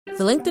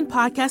The LinkedIn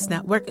Podcast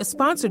Network is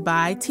sponsored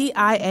by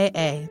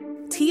TIAA.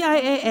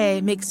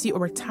 TIAA makes you a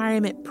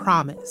retirement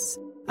promise,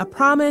 a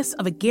promise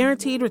of a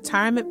guaranteed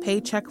retirement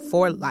paycheck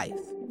for life.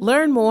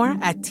 Learn more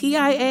at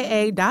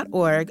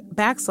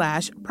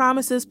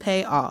TIAA.org/promises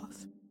pay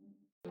off.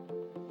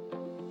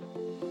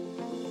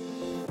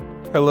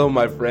 Hello,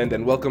 my friend,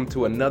 and welcome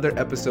to another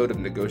episode of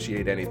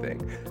Negotiate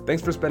Anything.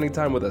 Thanks for spending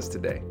time with us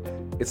today.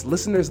 It's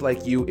listeners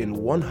like you in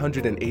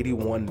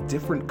 181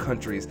 different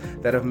countries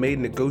that have made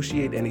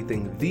Negotiate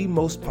Anything the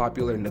most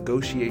popular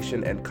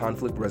negotiation and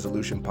conflict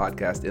resolution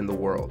podcast in the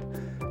world.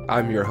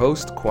 I'm your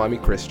host,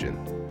 Kwame Christian.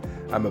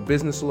 I'm a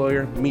business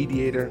lawyer,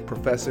 mediator,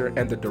 professor,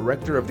 and the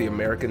director of the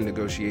American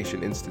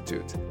Negotiation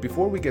Institute.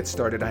 Before we get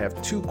started, I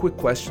have two quick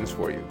questions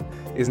for you.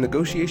 Is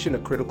negotiation a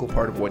critical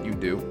part of what you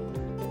do?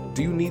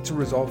 Do you need to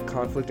resolve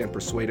conflict and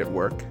persuade at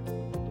work?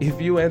 If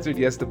you answered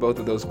yes to both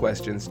of those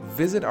questions,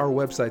 visit our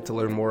website to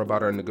learn more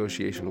about our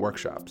negotiation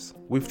workshops.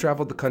 We've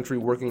traveled the country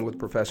working with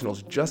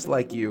professionals just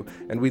like you,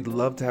 and we'd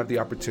love to have the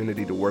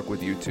opportunity to work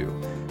with you too.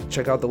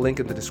 Check out the link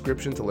in the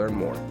description to learn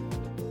more.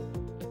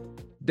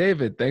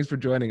 David, thanks for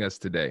joining us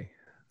today.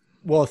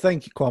 Well,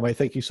 thank you, Kwame.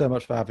 Thank you so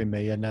much for having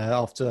me. And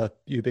after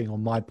you being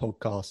on my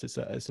podcast,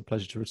 it's a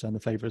pleasure to return the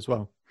favor as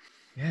well.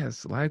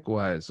 Yes,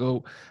 likewise.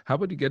 So how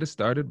about you get us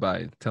started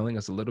by telling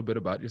us a little bit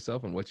about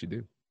yourself and what you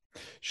do?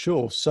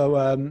 Sure. So,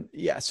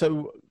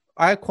 so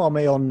I had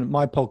Kwame on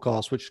my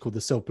podcast, which is called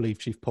the Self-Belief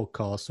Chief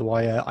podcast. So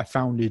I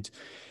founded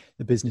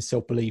the business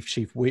Self-Belief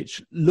Chief,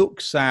 which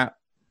looks at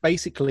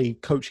basically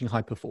coaching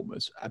high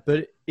performers,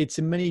 but it's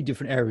in many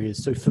different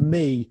areas. So for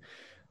me,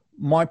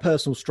 my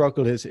personal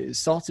struggle is it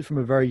started from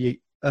a very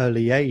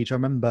early age. I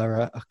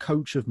remember a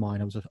coach of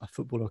mine, I was a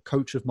footballer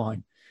coach of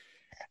mine,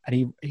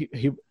 and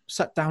he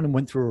sat down and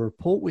went through a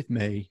report with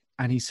me,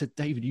 and he said,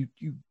 David, you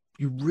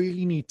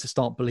really need to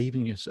start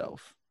believing in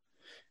yourself.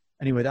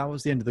 Anyway, that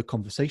was the end of the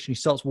conversation. He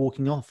starts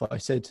walking off. I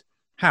said,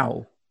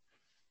 how?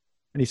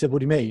 And he said, what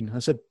do you mean? I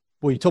said,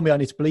 well, you told me I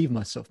need to believe in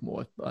myself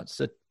more. I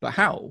said, but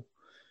how?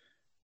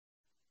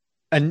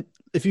 And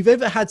if you've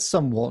ever had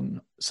someone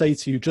say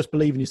to you, just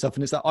believe in yourself,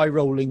 and it's that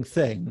eye-rolling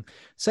thing,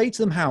 say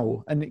to them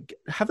how, and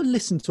have a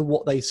listen to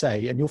what they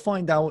say, and you'll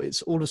find out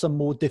it's all of a sudden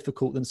more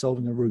difficult than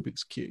solving a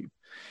Rubik's Cube.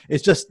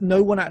 It's just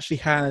no one actually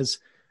has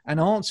an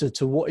answer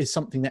to what is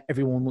something that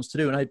everyone wants to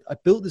do. And I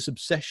built this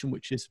obsession,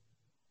 which is,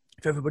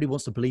 if everybody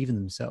wants to believe in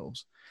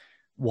themselves,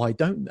 why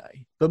don't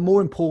they? But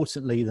more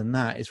importantly than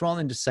that, is rather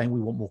than just saying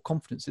we want more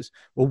confidence, is,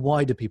 well,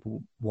 why do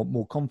people want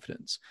more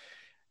confidence?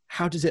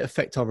 How does it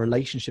affect our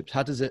relationships?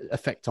 How does it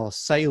affect our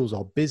sales,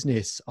 our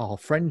business, our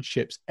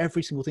friendships,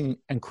 every single thing,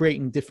 and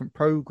creating different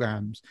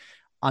programs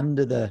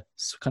under the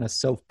kind of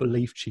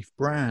Self-Belief Chief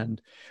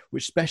brand,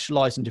 which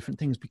specialize in different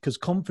things, because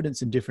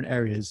confidence in different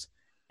areas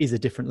is a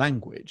different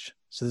language.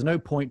 So there's no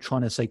point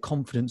trying to say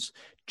confidence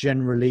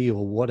generally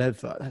or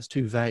whatever. That's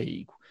too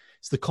vague.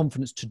 It's the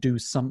confidence to do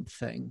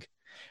something.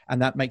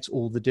 And that makes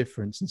all the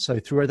difference. And so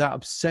through that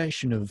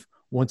obsession of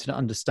wanting to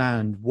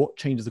understand what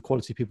changes the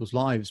quality of people's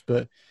lives,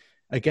 but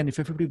again, if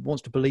everybody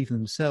wants to believe in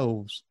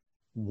themselves,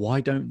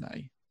 why don't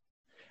they?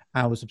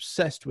 I was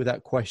obsessed with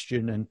that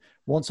question. And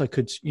once I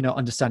could,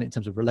 understand it in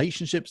terms of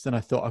relationships, then I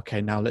thought, okay,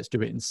 now let's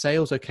do it in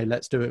sales. Okay,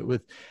 let's do it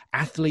with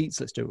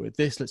athletes. Let's do it with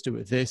this. Let's do it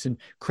with this, and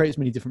create as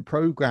many different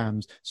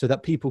programs so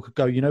that people could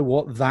go, you know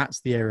what, that's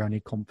the area I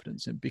need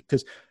confidence in.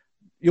 Because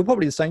you're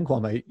probably the same,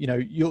 Kwame.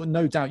 You're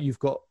no doubt you've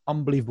got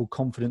unbelievable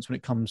confidence when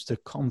it comes to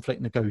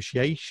conflict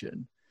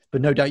negotiation.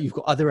 But no doubt you've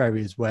got other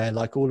areas where,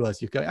 like all of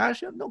us, you go,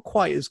 actually, I'm not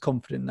quite as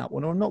confident in that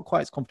one, or I'm not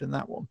quite as confident in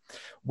that one.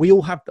 We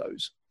all have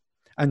those.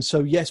 And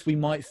so, yes, we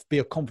might be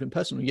a confident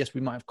person, or yes,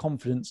 we might have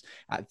confidence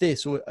at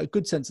this, or a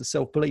good sense of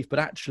self-belief, but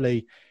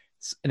actually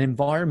it's an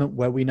environment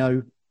where we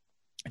know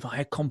if I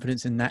had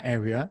confidence in that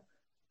area,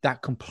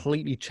 that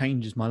completely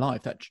changes my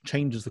life. That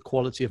changes the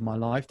quality of my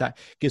life. That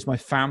gives my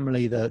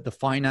family the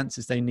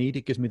finances they need.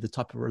 It gives me the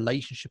type of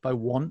relationship I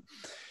want.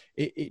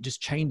 It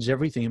just changes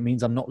everything. It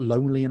means I'm not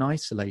lonely and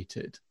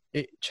isolated.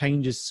 It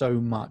changes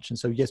so much. And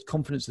so, yes,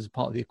 confidence is a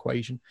part of the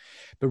equation,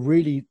 but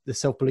really the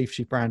Self-Belief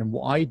Chief brand and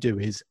what I do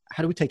is,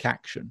 how do we take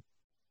action?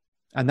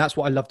 And that's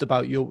what I loved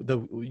about you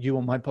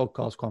on my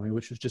podcast, Kwame,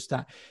 which was just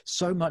that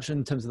so much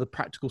in terms of the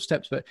practical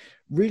steps, but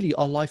really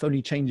our life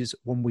only changes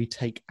when we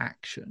take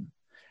action.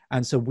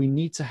 And so we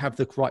need to have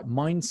the right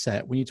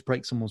mindset. We need to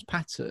break someone's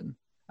pattern.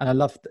 And I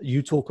love that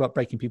you talk about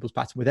breaking people's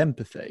pattern with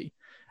empathy.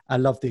 I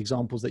love the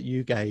examples that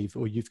you gave,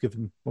 or you've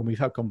given when we've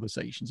had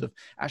conversations of,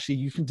 actually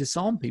you can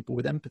disarm people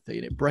with empathy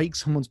and it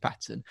breaks someone's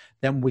pattern.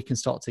 Then we can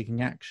start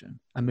taking action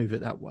and move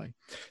it that way.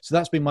 So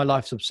that's been my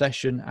life's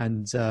obsession,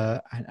 and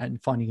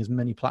finding as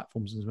many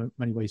platforms, as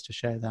many ways to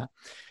share that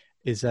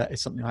is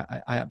something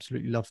I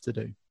absolutely love to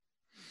do.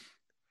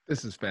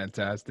 This is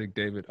fantastic,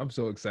 David. I'm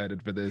so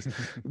excited for this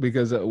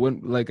because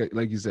when, like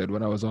you said,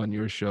 when I was on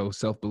your show,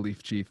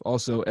 Self-Belief Chief,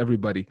 also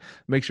everybody,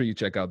 make sure you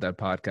check out that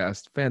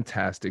podcast.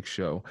 Fantastic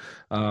show.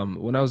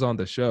 When I was on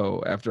the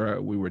show, after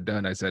we were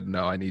done, I said,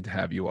 no, I need to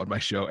have you on my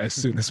show as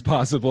soon as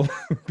possible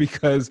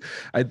because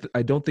I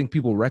don't think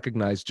people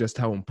recognize just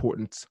how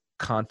important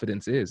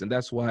confidence is. And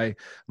that's why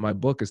my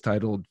book is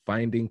titled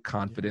Finding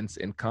Confidence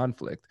in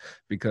Conflict,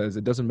 because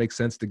it doesn't make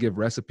sense to give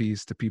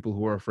recipes to people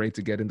who are afraid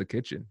to get in the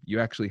kitchen. You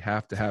actually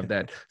have to have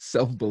that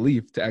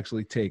self-belief to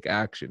actually take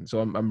action. So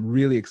I'm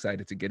really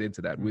excited to get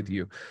into that with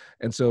you.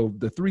 And so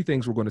the three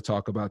things we're going to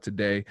talk about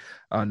today,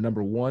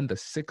 number one, the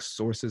 6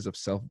 sources of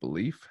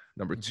self-belief.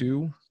 Number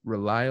 2,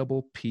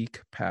 reliable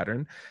peak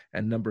pattern.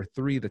 And number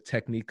 3, the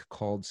technique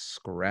called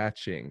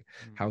scratching,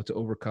 how to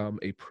overcome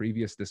a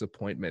previous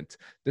disappointment.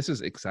 This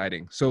is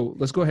exciting. So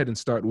let's go ahead and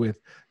start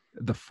with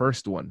the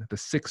first one, the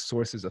 6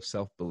 sources of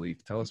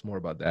self-belief. Tell us more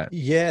about that.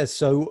 Yeah.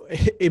 So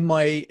in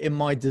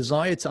my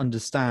desire to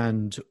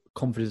understand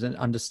confidence and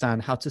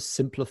understand how to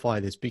simplify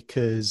this,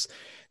 because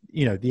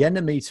the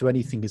enemy to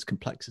anything is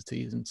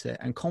complexity, isn't it?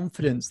 And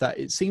confidence, that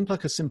it seems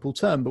like a simple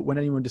term, but when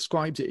anyone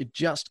describes it, it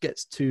just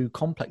gets too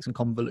complex and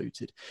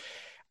convoluted.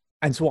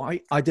 And so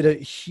I did a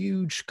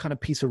huge kind of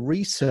piece of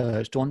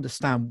research to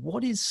understand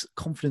what is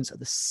confidence at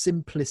the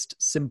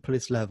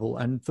simplest level.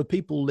 And for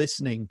people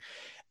listening,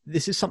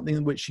 this is something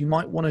in which you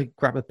might want to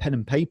grab a pen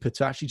and paper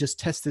to actually just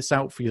test this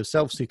out for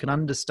yourself so you can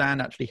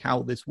understand actually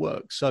how this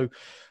works. So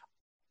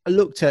I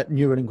looked at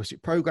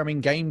neurolinguistic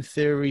programming, game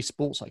theory,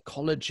 sports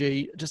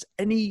psychology, just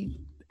any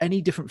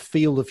different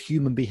field of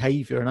human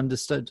behavior, and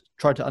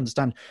tried to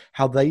understand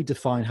how they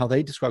define, how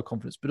they describe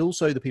confidence, but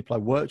also the people I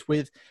worked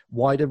with,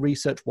 wider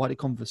research, wider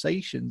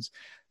conversations,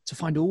 to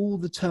find all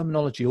the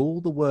terminology, all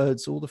the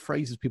words, all the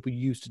phrases people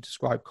use to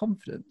describe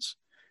confidence,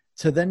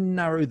 to then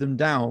narrow them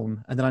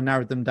down. And then I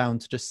narrowed them down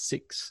to just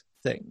 6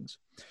 things.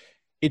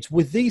 It's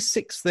with these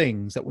 6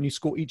 things that when you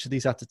score each of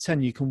these out of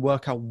 10, you can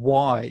work out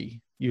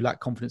why you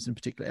lack confidence in a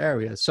particular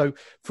area. So,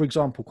 for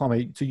example,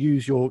 Kwame, to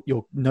use your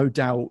no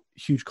doubt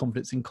huge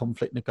confidence in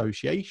conflict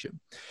negotiation,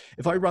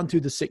 if I run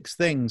through the 6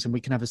 things and we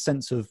can have a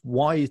sense of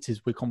why it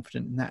is we're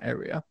confident in that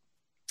area,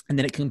 and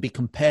then it can be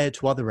compared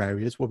to other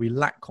areas where we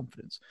lack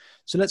confidence.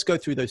 So let's go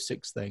through those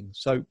 6 things.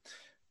 So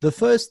the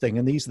first thing,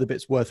 and these are the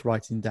bits worth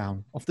writing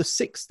down, of the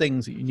 6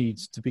 things that you need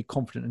to be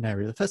confident in an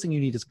area, the first thing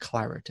you need is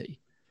clarity.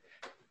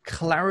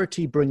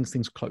 Clarity brings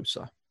things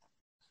closer.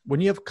 When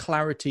you have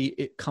clarity,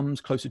 it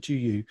comes closer to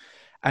you.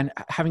 And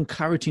having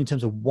clarity in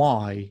terms of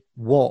why,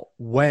 what,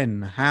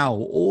 when, how,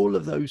 all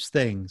of those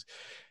things.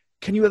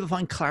 Can you ever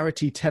find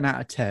clarity 10 out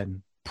of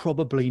 10?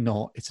 Probably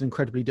not. It's an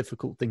incredibly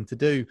difficult thing to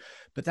do.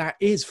 But that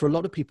is, for a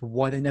lot of people,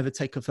 why they never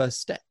take a first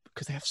step,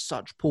 because they have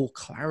such poor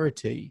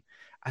clarity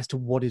as to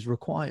what is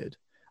required.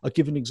 I'll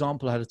give an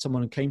example. I had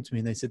someone who came to me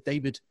and they said,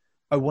 David,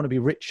 I want to be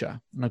richer.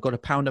 And I got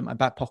 £1 in my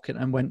back pocket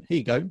and went, here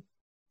you go.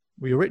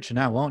 Well, you're richer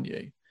now, aren't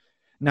you?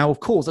 Now,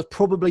 of course, that's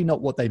probably not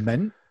what they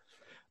meant.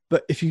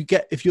 But if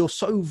you're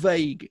so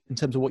vague in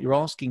terms of what you're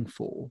asking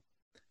for,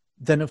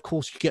 then of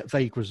course you get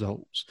vague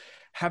results.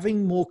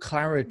 Having more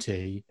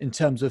clarity in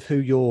terms of who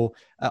your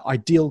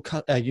ideal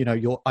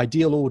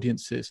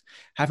audience is,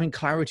 having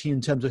clarity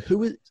in terms of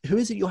who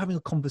is it you're having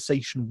a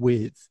conversation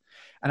with,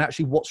 and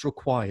actually what's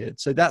required.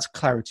 So that's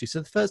clarity.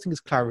 So the first thing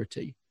is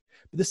clarity.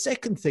 But the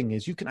second thing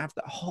is you can have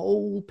that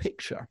whole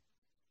picture,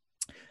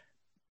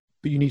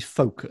 but you need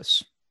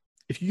focus.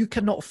 If you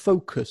cannot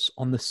focus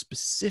on the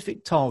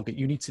specific target,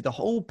 you need to see the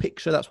whole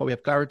picture. That's why we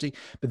have clarity.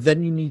 But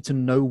then you need to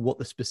know what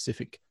the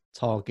specific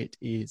target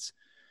is.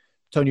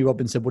 Tony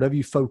Robbins said, whatever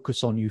you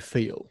focus on, you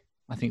feel.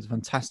 I think it's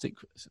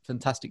a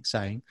fantastic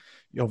saying.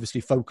 You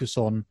obviously focus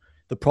on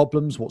the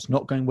problems, what's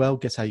not going well,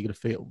 guess how you're going to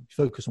feel. You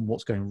focus on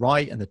what's going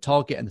right and the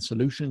target and the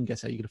solution,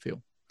 guess how you're going to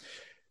feel.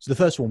 So the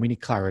first one, we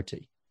need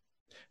clarity.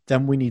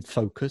 Then we need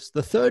focus.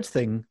 The third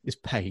thing is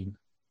pain.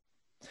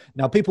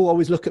 Now, people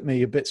always look at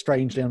me a bit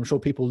strangely. I'm sure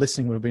people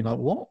listening will be like,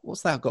 what?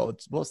 What's that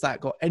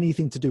got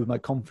anything to do with my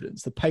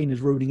confidence? The pain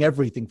is ruining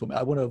everything for me.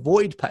 I want to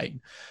avoid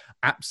pain.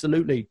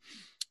 Absolutely.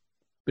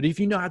 But if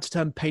you know how to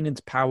turn pain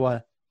into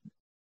power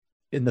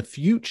in the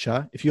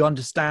future, if you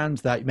understand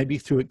that maybe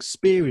through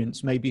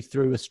experience, maybe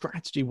through a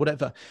strategy,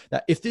 whatever,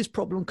 that if this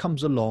problem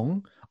comes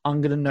along, I'm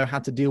going to know how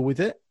to deal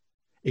with it.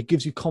 It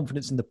gives you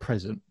confidence in the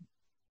present.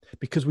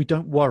 Because we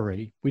don't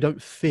worry, we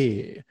don't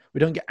fear, we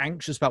don't get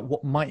anxious about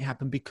what might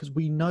happen because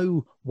we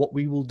know what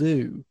we will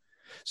do.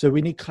 So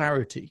we need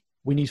clarity,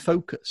 we need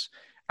focus,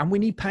 and we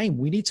need pain.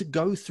 We need to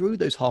go through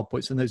those hard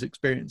points and those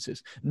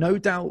experiences. No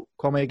doubt,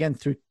 Kwame, again,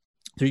 through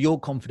your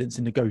confidence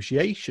in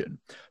negotiation,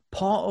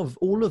 part of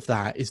all of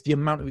that is the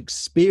amount of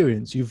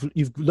experience.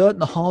 You've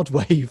learned the hard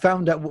way. You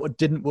found out what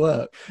didn't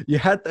work. You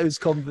had those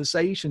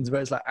conversations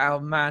where it's like,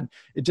 oh man,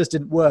 it just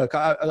didn't work.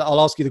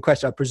 I'll ask you the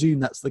question. I presume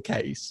that's the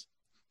case.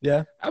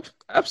 Yeah,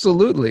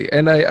 absolutely.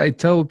 And I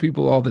tell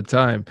people all the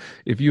time,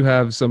 if you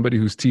have somebody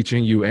who's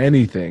teaching you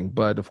anything,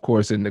 but of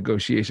course in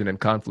negotiation and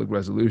conflict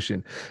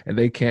resolution, and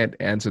they can't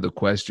answer the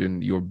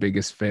question, your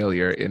biggest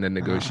failure in a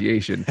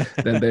negotiation,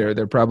 then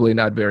they're probably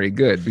not very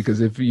good.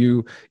 Because if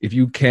you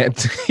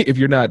can't, if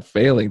you're not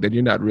failing, then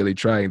you're not really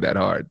trying that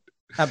hard.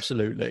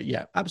 Absolutely.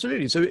 Yeah,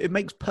 absolutely. So it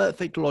makes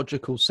perfect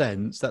logical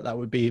sense that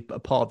would be a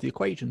part of the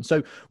equation.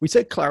 So we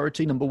said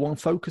clarity, number 1,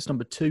 focus,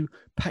 number 2,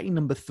 pain,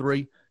 number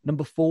 3,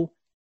 number 4,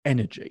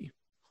 energy.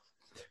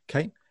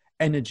 Okay.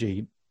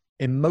 Energy.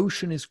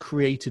 Emotion is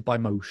created by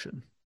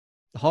motion.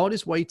 The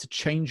hardest way to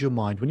change your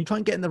mind, when you try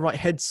and get in the right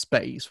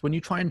headspace, when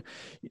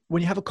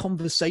you have a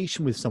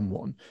conversation with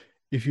someone,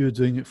 if you're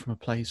doing it from a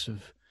place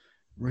of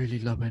really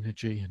low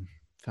energy and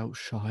felt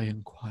shy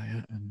and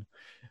quiet and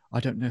I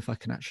don't know if I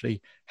can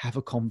actually have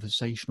a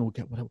conversation or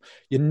get whatever,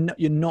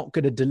 you're not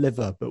going to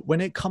deliver. But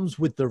when it comes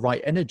with the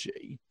right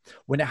energy,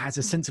 when it has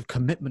a sense of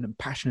commitment and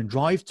passion and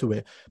drive to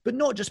it, but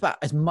not just about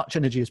as much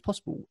energy as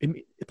possible,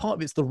 part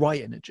of it's the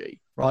right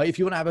energy, right? If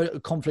you want to have a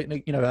conflict,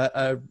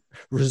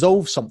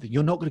 resolve something,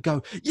 you're not going to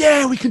go,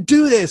 yeah, we can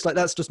do this. Like,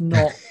 that's just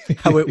not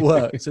how it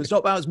works. So it's not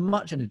about as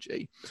much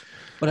energy.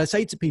 But I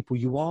say to people,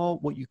 you are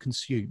what you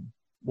consume,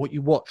 what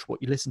you watch,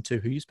 what you listen to,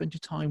 who you spend your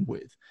time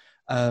with.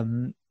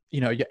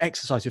 Your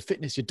exercise, your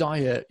fitness, your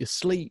diet, your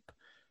sleep,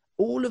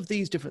 all of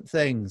these different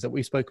things that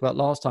we spoke about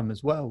last time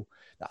as well,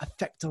 that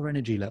affect our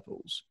energy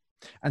levels.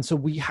 And so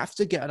we have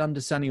to get an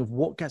understanding of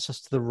what gets us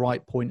to the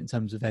right point in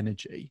terms of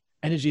energy.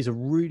 Energy is a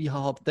really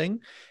hard thing.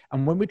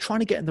 And when we're trying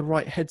to get in the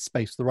right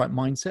headspace, the right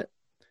mindset,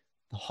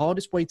 the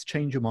hardest way to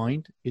change your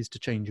mind is to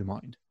change your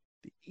mind.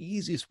 The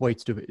easiest way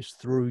to do it is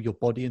through your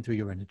body and through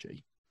your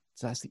energy.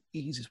 So that's the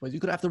easiest way.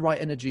 You've got to have the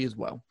right energy as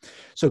well.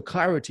 So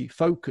clarity,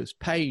 focus,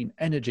 pain,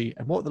 energy.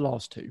 And what are the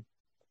last two?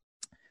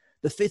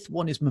 The fifth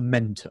one is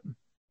momentum.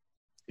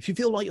 If you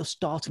feel like you're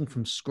starting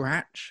from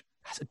scratch,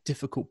 that's a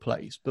difficult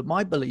place. But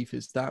my belief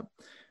is that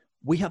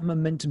we have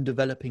momentum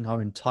developing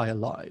our entire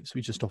lives.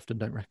 We just often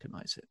don't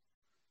recognize it.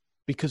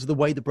 Because of the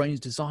way the brain is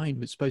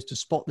designed, it's supposed to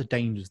spot the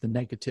dangers, the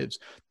negatives,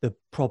 the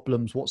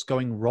problems, what's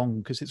going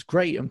wrong, because it's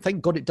great. And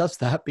thank God it does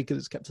that, because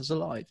it's kept us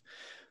alive.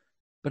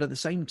 But at the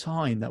same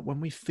time, that when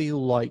we feel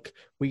like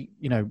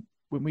when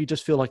we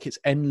just feel like it's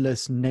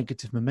endless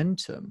negative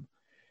momentum,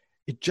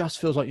 it just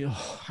feels like, I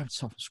have to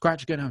start from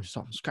scratch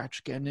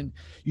again. And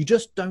you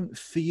just don't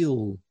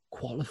feel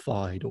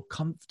qualified or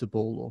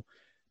comfortable.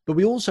 But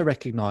we also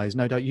recognize,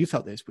 no doubt you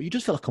felt this, but you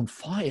just feel like on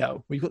fire.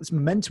 We've got this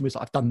momentum. It's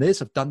like, I've done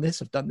this.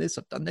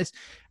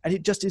 And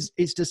it just is,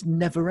 it's just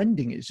never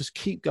ending. It's just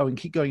keep going,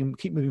 keep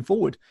moving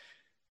forward.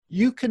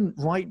 You can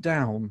write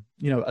down,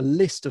 a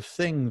list of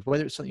things,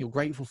 whether it's something you're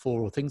grateful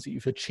for or things that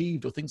you've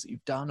achieved or things that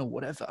you've done or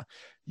whatever.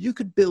 You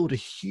could build a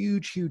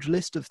huge, huge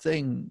list of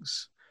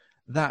things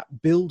that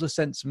build a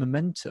sense of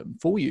momentum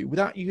for you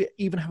without you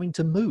even having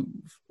to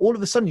move. All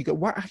of a sudden you go,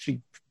 wow,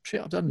 actually,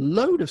 shit, I've done a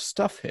load of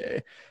stuff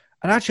here.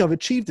 And actually I've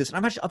achieved this.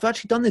 And I've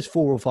actually done this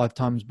 4 or 5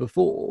 times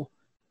before.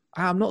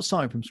 I'm not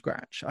starting from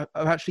scratch.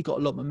 I've actually got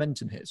a lot of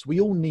momentum here. So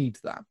we all need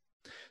that.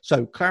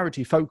 So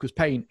clarity, focus,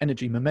 pain,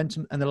 energy,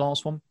 momentum. And the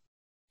last one,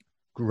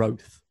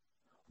 growth.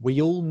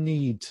 We all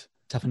need to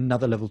have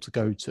another level to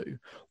go to.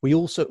 We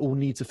also all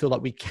need to feel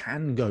like we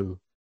can go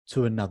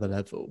to another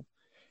level.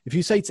 If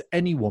you say to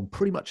anyone,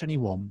 pretty much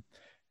anyone,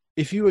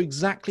 if you were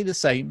exactly the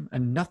same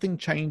and nothing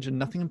changed and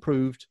nothing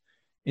improved,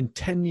 in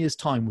 10 years'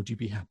 time, would you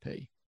be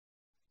happy?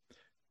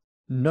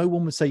 No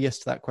one would say yes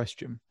to that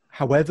question.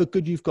 However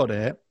good you've got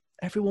it,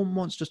 everyone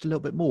wants just a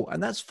little bit more.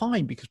 And that's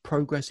fine, because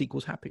progress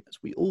equals happiness.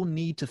 We all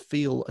need to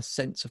feel a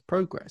sense of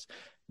progress.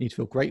 We need to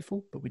feel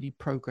grateful, but we need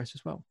progress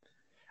as well.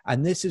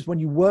 And this is when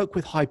you work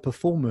with high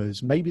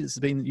performers, maybe this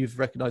has been that you've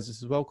recognized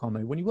this as well,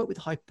 Carmen. When you work with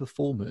high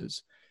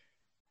performers,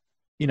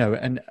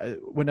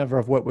 whenever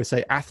I've worked with,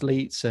 say,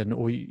 athletes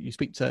or you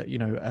speak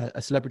to,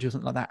 a celebrity or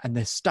something like that, and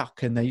they're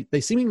stuck and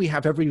they seemingly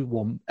have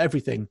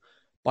everything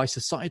by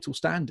societal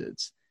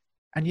standards.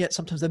 And yet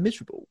sometimes they're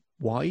miserable.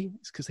 Why?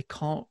 It's because they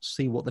can't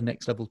see what the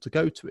next level to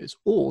go to is,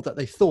 or that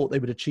they thought they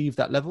would achieve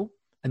that level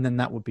and then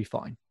that would be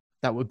fine.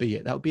 That would be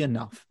it. That would be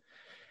enough.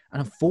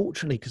 And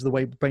unfortunately, because the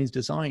way the brain's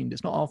designed,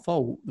 it's not our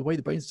fault. The way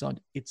the brain's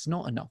designed, it's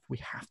not enough. We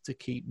have to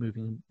keep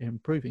moving,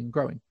 improving, and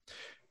growing.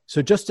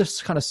 So just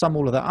to kind of sum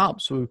all of that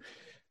up. So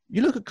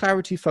you look at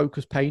clarity,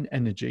 focus, pain,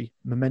 energy,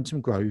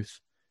 momentum,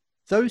 growth.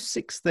 Those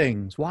 6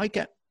 things, what I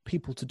get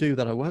people to do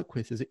that I work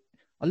with is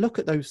I look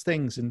at those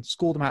things and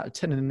score them out of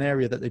 10 in an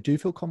area that they do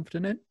feel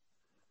confident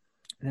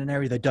in an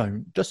area they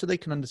don't, just so they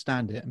can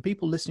understand it. And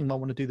people listening might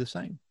want to do the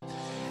same.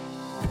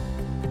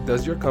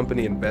 Does your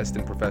company invest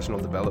in professional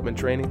development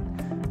training?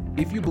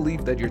 If you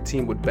believe that your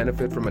team would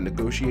benefit from a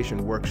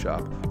negotiation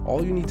workshop,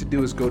 all you need to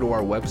do is go to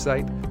our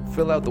website,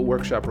 fill out the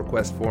workshop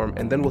request form,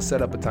 and then we'll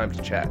set up a time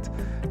to chat.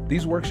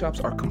 These workshops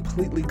are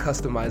completely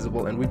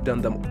customizable, and we've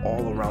done them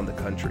all around the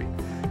country.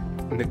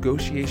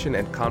 Negotiation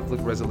and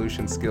conflict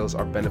resolution skills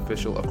are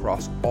beneficial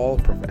across all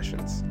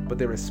professions, but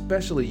they're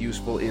especially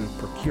useful in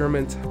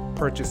procurement,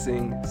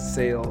 purchasing,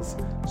 sales,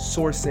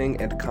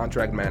 sourcing, and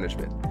contract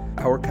management.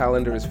 Our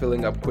calendar is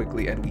filling up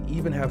quickly, and we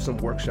even have some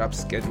workshops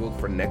scheduled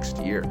for next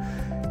year.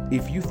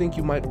 If you think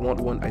you might want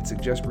one, I'd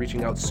suggest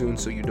reaching out soon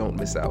so you don't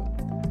miss out.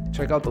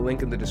 Check out the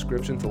link in the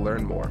description to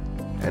learn more.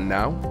 And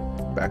now,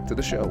 back to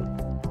the show.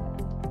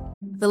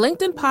 The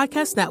LinkedIn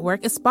Podcast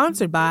Network is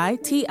sponsored by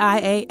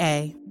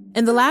TIAA.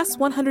 In the last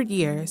 100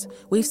 years,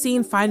 we've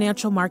seen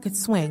financial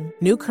markets swing,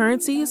 new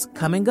currencies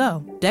come and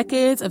go,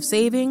 decades of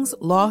savings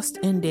lost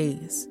in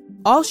days,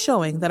 all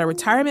showing that a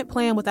retirement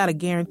plan without a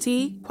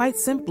guarantee, quite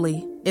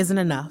simply, isn't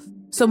enough.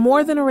 So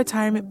more than a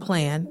retirement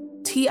plan,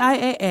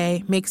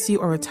 TIAA makes you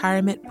a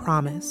retirement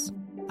promise.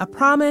 A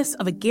promise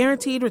of a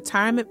guaranteed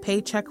retirement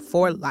paycheck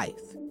for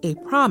life. A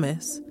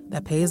promise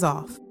that pays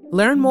off.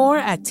 Learn more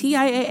at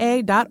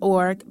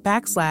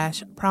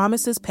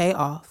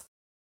TIAA.org/promisespayoff.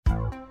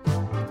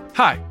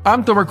 Hi,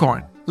 I'm Tomer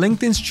Cohen,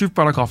 LinkedIn's Chief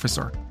Product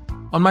Officer.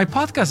 On my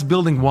podcast,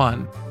 Building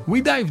One,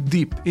 we dive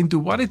deep into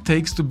what it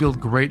takes to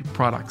build great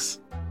products.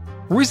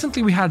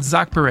 Recently, we had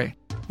Zach Perret,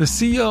 the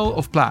CEO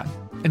of Plaid,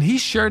 and he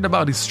shared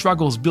about his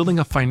struggles building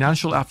a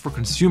financial app for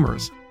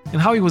consumers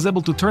and how he was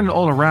able to turn it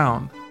all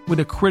around with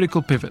a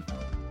critical pivot.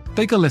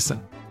 Take a listen.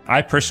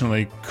 I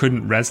personally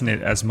couldn't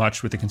resonate as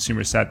much with the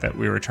consumer set that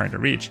we were trying to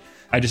reach.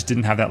 I just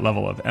didn't have that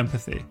level of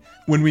empathy.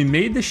 When we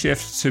made the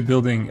shift to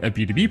building a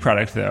B2B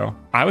product, though,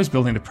 I was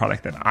building the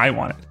product that I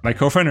wanted. My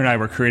co-founder and I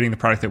were creating the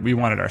product that we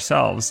wanted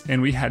ourselves,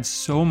 and we had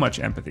so much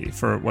empathy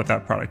for what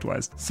that product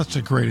was. Such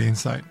a great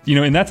insight.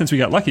 In that sense, we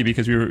got lucky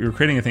because we were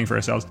creating a thing for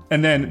ourselves.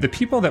 And then the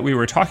people that we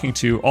were talking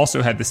to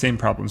also had the same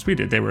problems we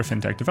did. They were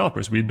fintech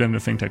developers. We'd been a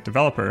fintech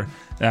developer.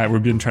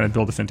 We'd been trying to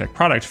build a fintech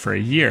product for a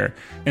year.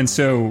 And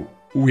so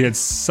we had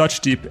such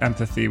deep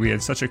empathy. We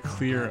had such a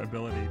clear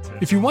ability to...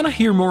 If you want to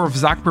hear more of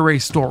Zach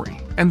Perret's story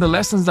and the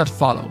lessons that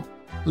follow,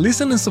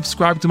 listen and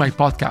subscribe to my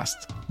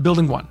podcast,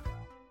 Building One.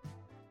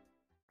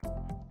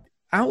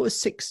 Out of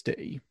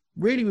 60,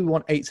 really we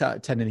want 8 out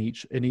of 10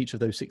 in each of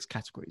those 6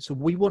 categories. So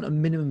we want a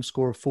minimum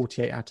score of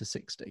 48 out of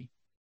 60.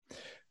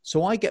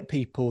 So I get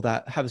people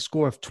that have a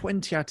score of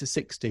 20 out of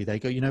 60. They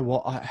go, you know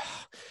what,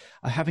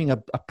 I'm having a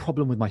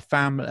problem with my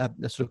family, a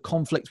sort of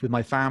conflict with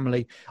my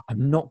family.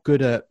 I'm not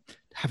good at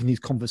having these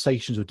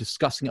conversations or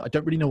discussing it. I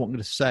don't really know what I'm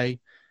going to say.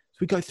 So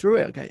we go through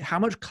it. Okay, how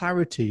much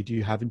clarity do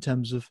you have in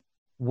terms of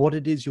what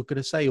it is you're going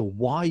to say or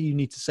why you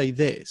need to say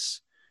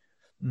this?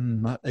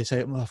 They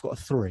say, well, I've got a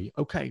 3.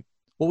 Okay,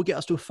 what will get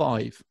us to a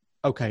 5?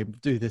 Okay,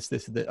 do this.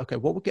 Okay,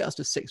 what will get us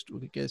to 6?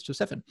 What will get us to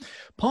 7?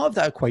 Part of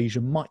that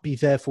equation might be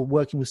therefore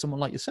working with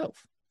someone like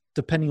yourself,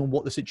 depending on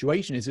what the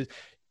situation is.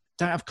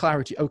 Don't have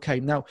clarity.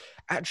 Okay, now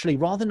actually,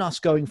 rather than us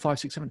going 5,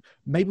 6, 7,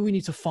 maybe we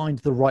need to find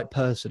the right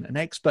person, an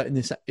expert in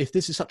this. If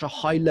this is such a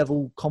high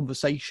level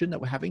conversation that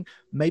we're having,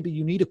 maybe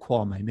you need a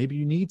Kwame. Maybe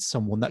you need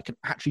someone that can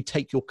actually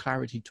take your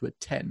clarity to a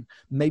 10.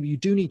 Maybe you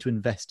do need to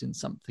invest in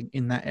something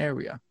in that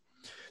area.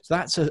 So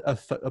that's a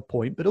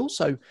point. But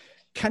also,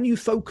 can you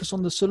focus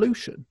on the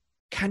solution?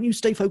 Can you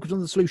stay focused on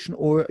the solution,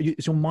 or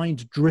is your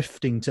mind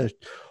drifting to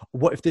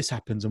what if this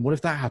happens and what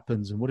if that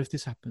happens and what if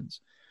this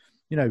happens?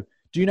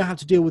 Do you know how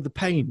to deal with the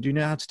pain? Do you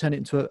know how to turn it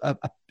into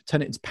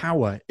turn it into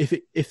power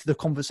if the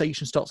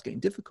conversation starts getting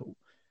difficult?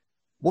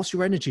 What's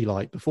your energy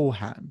like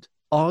beforehand?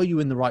 Are you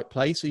in the right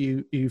place? Are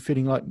you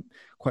feeling like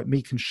quite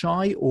meek and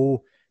shy,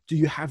 or do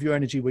you have your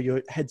energy where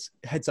your head's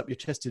up, your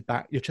chest is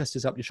back, your chest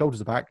is up, your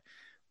shoulders are back,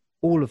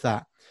 all of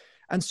that,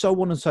 and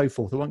so on and so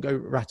forth. I won't go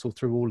rattle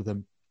through all of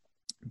them,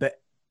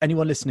 but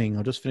anyone listening,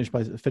 I'll just finish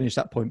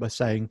that point by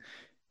saying,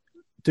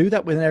 do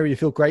that with an area you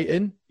feel great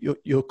in.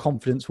 Your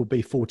confidence will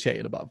be 48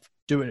 and above.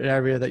 Do it in an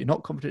area that you're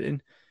not confident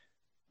in,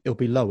 it'll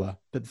be lower.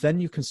 But then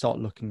you can start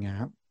looking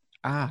at,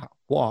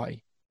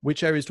 why?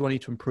 Which areas do I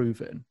need to improve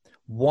in?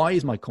 Why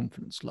is my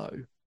confidence low?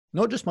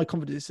 Not just my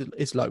confidence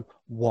is low,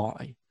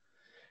 why?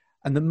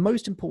 And the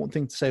most important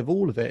thing to say of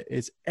all of it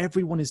is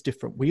everyone is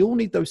different. We all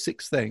need those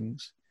 6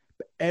 things,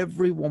 but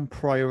everyone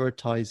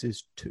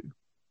prioritizes 2.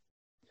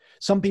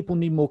 Some people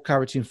need more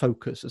clarity and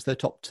focus as their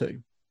top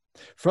 2.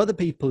 For other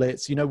people,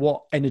 it's,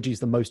 energy is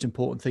the most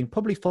important thing,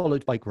 probably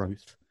followed by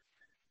growth.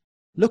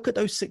 Look at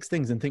those 6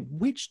 things and think,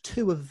 which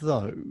 2 of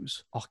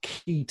those are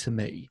key to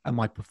me and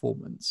my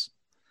performance?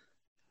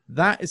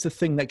 That is the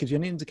thing that gives you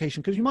an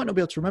indication, because you might not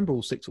be able to remember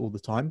all 6 all the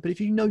time, but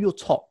if you know your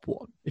top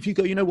one, if you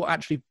go, you know what,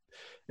 actually,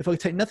 if I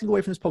take nothing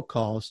away from this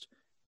podcast,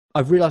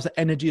 I've realized that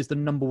energy is the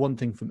number 1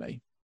 thing for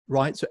me,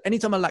 right? So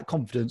anytime I lack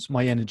confidence,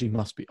 my energy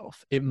must be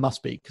off. It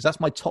must be, because that's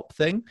my top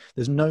thing.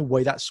 There's no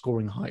way that's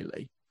scoring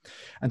highly.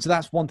 And so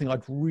that's one thing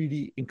I'd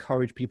really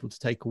encourage people to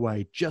take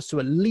away, just so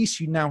at least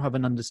you now have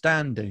an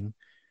understanding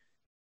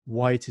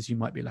why it is you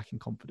might be lacking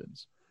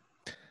confidence.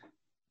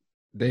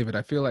 David,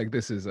 I feel like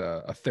this is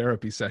a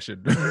therapy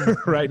session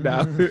right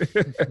now.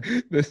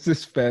 This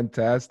is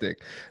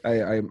fantastic.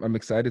 I'm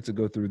excited to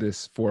go through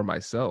this for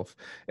myself.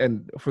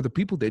 And for the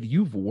people that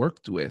you've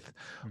worked with,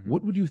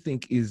 what would you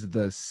think is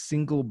the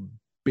single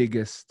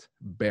biggest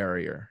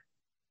barrier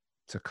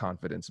to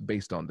confidence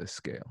based on this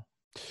scale?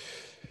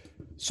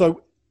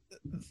 So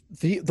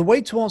the way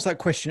to answer that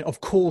question,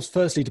 of course,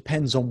 firstly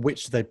depends on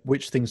which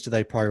things do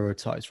they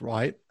prioritize,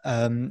 right?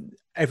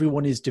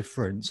 Everyone is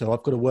different. So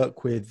I've got to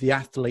work with the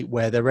athlete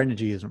where their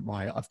energy isn't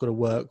right. I've got to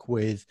work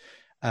with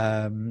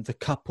the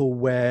couple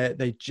where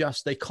they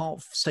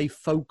can't stay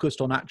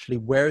focused on actually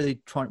where are they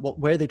trying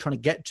to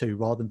get to,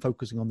 rather than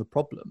focusing on the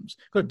problems.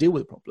 Got to deal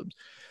with the problems.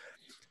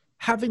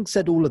 Having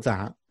said all of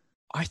that,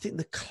 I think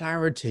the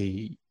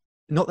clarity,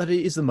 not that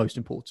it is the most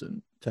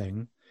important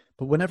thing,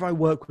 but whenever I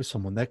work with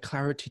someone, their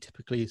clarity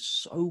typically is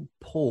so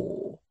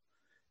poor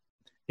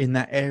in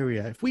that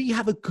area. If we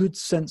have a good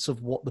sense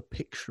of what the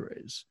picture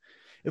is,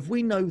 if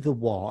we know the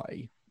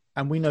why,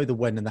 and we know the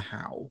when and the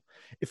how.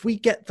 If we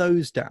get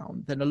those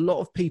down, then a lot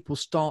of people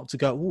start to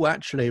go, oh,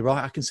 actually,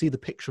 right, I can see the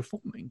picture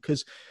forming,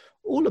 because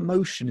all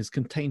emotion is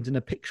contained in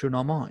a picture in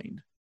our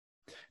mind.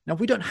 Now, if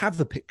we don't have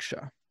the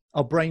picture,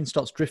 our brain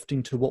starts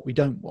drifting to what we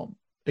don't want,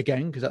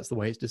 again, because that's the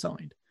way it's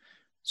designed.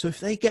 So if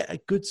they get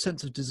a good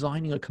sense of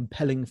designing a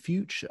compelling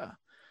future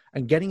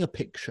and getting a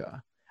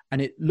picture,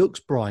 and it looks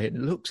bright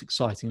and it looks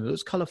exciting and it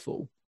looks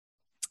colorful,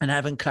 and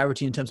having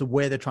clarity in terms of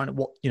where they're trying to,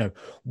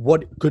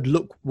 what good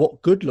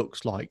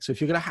looks like. So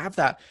if you're going to have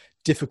that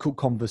difficult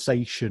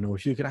conversation, or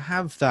if you're going to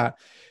have that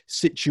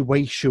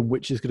situation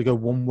which is going to go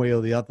one way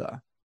or the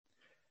other,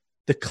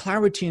 the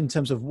clarity in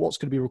terms of what's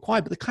going to be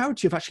required, but the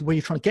clarity of actually where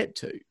you're trying to get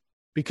to,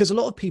 because a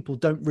lot of people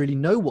don't really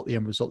know what the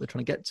end result they're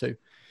trying to get to.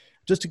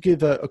 Just to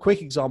give a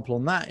quick example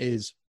on that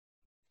is,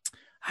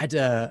 I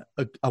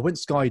went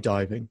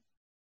skydiving.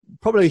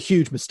 Probably a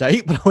huge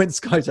mistake, but I went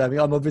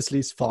skydiving. I'm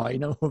obviously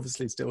fine. I'm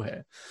obviously still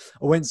here.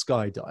 I went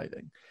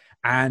skydiving,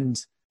 and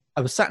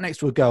I was sat next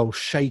to a girl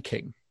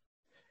shaking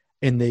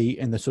in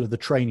the sort of the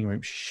training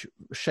room,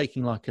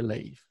 shaking like a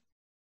leaf.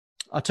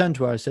 I turned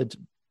to her. I said,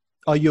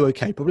 "Are you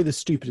okay?" Probably the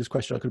stupidest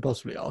question I could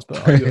possibly ask,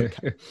 but are you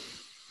okay?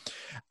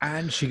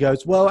 And she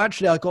goes, "Well,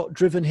 actually, I got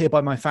driven here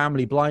by my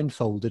family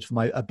blindfolded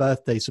for a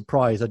birthday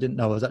surprise. I didn't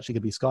know I was actually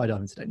going to be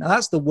skydiving today." Now,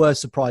 that's the worst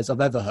surprise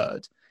I've ever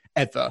heard,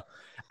 ever.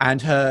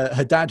 And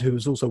her dad, who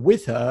was also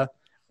with her,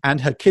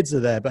 and her kids are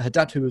there, but her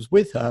dad, who was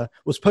with her,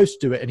 was supposed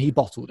to do it, and he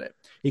bottled it.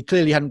 He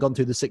clearly hadn't gone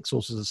through the 6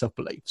 sources of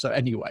self-belief. So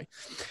anyway,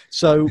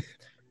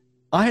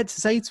 I had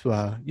to say to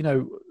her,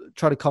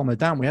 try to calm her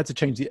down. We had to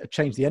change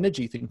the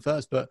energy thing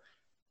first, but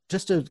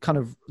just to kind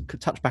of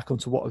touch back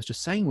onto what I was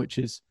just saying, which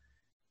is,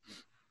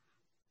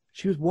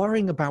 she was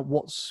worrying about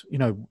what's,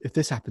 if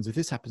this happens, if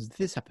this happens, if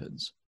this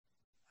happens.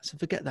 I said,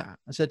 forget that.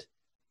 I said,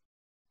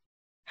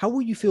 how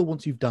will you feel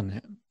once you've done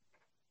it?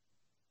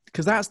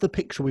 Because that's the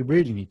picture we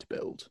really need to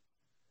build.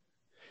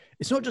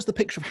 It's not just the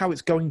picture of how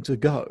it's going to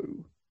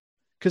go,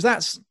 because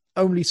that's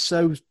only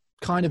so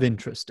kind of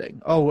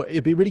interesting. Oh,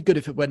 it'd be really good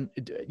if it went,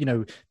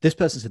 this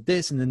person said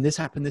this, and then this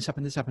happened, this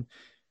happened, this happened.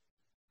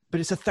 But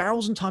it's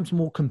 1,000 times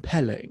more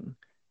compelling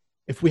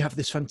if we have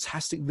this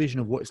fantastic vision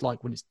of what it's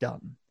like when it's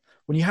done.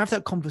 When you have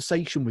that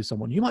conversation with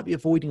someone, you might be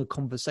avoiding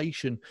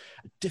a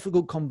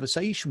difficult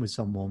conversation with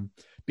someone,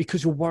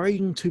 because you're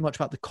worrying too much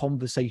about the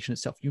conversation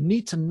itself. You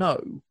need to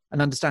know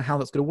and understand how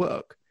that's going to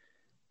work.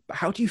 But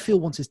how do you feel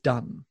once it's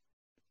done?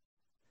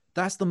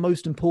 That's the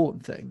most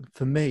important thing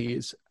for me,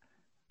 is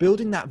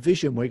building that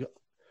vision where you go,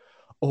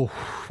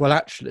 oh, well,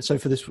 actually, so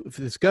for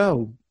this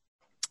girl,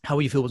 how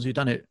will you feel once you've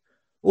done it?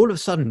 All of a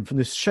sudden, from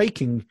this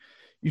shaking,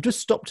 you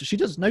just stopped. She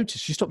doesn't notice.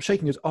 She stopped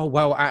shaking. Goes, oh,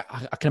 well, I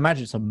can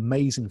imagine it's an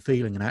amazing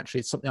feeling. And actually,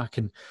 it's something I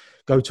can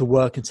go to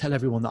work and tell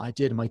everyone that I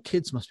did. And my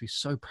kids must be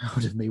so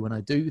proud of me when I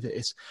do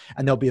this.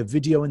 And there'll be a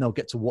video, and they'll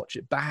get to watch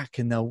it back,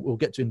 and we'll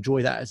get to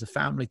enjoy that as a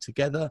family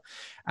together.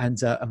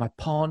 And my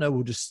partner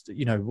will just,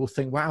 will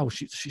think, wow,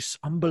 she's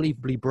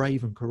unbelievably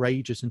brave and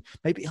courageous. And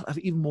maybe he'll have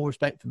even more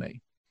respect for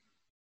me.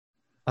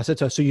 I said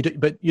to her, so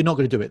but you're not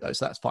going to do it though.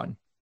 So that's fine.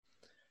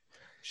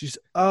 She's,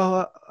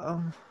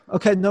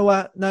 okay, no,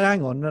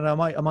 hang on. No,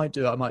 I might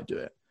do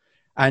it.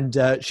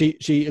 And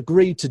she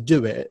agreed to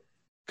do it,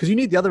 because you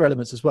need the other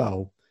elements as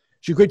well.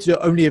 She agreed to do it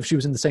only if she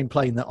was in the same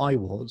plane that I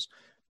was.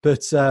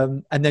 But,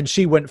 and then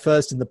she went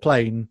first in the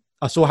plane.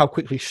 I saw how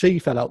quickly she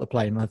fell out the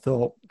plane, and I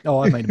thought, oh,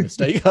 I made a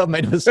mistake. I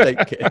made a mistake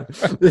here.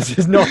 This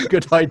is not a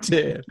good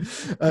idea.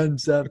 And,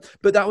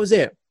 but that was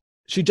it.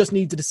 She just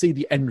needed to see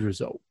the end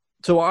result.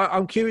 So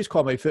I'm curious,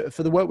 Kwame,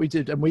 for the work we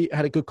did, and we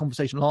had a good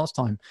conversation last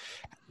time.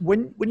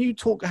 When you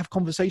have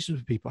conversations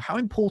with people, how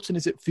important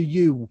is it for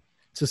you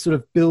to sort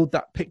of build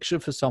that picture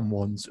for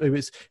someone? So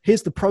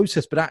here's the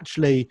process, but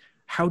actually,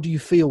 how do you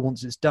feel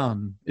once it's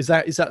done? Is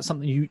that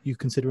something you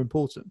consider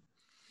important?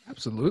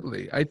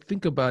 Absolutely. I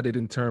think about it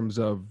in terms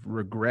of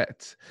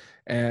regret.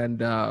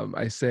 And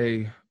I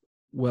say,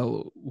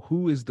 well,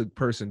 who is the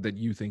person that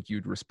you think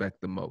you'd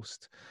respect the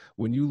most?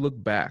 When you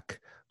look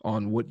back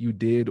on what you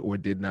did or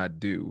did not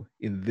do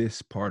in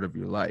this part of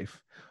your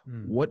life,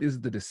 what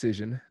is the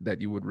decision that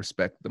you would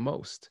respect the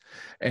most?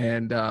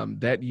 And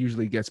that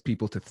usually gets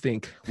people to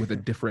think with a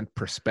different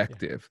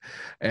perspective.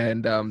 Yeah.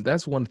 And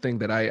that's one thing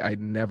that I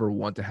never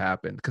want to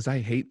happen, because I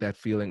hate that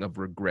feeling of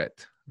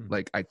regret.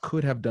 Like I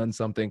could have done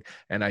something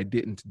and I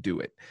didn't do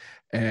it.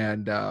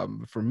 And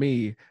for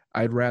me,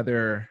 I'd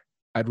rather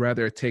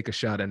take a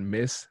shot and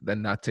miss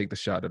than not take the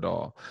shot at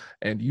all.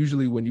 And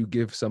usually when you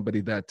give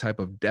somebody that type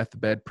of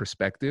deathbed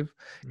perspective,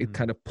 it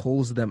kind of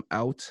pulls them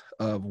out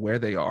of where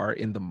they are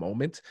in the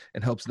moment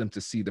and helps them to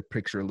see the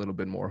picture a little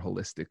bit more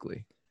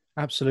holistically.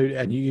 Absolutely.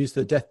 And you use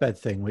the deathbed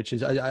thing, which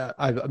is,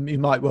 you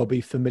might well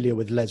be familiar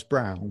with Les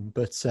Brown,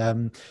 but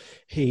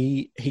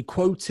he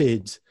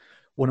quoted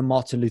one of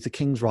Martin Luther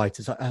King's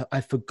writers.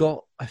 I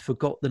forgot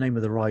the name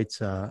of the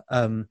writer.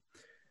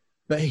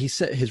 But he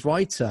said,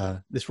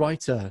 this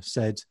writer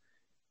said,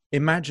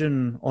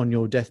 imagine on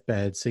your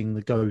deathbed seeing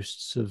the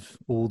ghosts of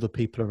all the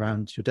people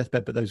around your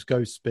deathbed, but those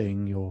ghosts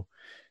being your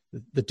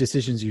the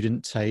decisions you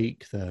didn't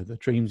take, the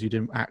dreams you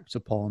didn't act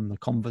upon, the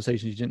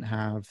conversations you didn't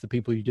have, the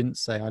people you didn't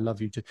say I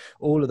love you to,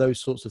 all of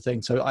those sorts of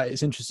things. So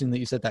it's interesting that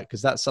you said that,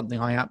 because that's something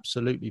I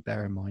absolutely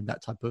bear in mind,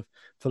 that type of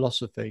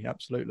philosophy.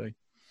 Absolutely.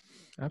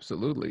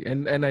 Absolutely.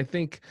 And I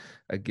think,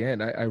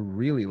 again, I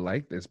really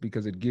like this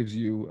because it gives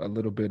you a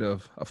little bit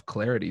of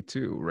clarity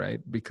too, right?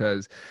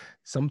 Because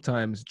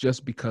sometimes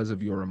just because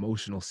of your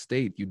emotional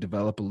state, you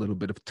develop a little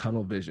bit of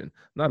tunnel vision,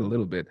 not a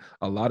little bit,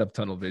 a lot of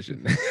tunnel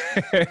vision.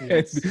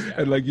 Yes.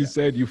 And like you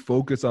said, you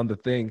focus on the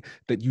thing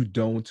that you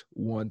don't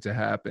want to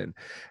happen.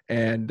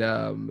 And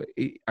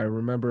I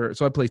remember,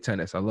 so I play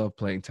tennis. I love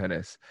playing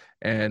tennis.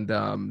 And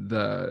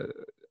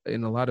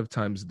in a lot of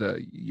times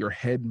your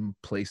head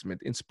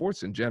placement in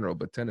sports in general,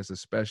 but tennis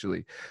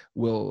especially,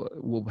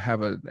 will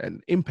have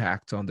an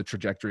impact on the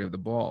trajectory of the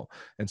ball.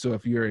 And so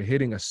if you're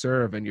hitting a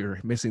serve and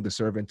you're missing the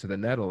serve into the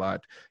net a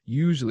lot,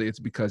 usually it's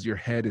because your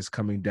head is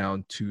coming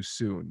down too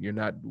soon. You're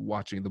not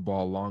watching the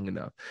ball long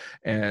enough.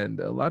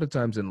 And a lot of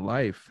times in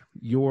life,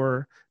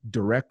 your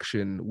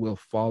direction will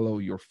follow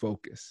your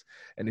focus.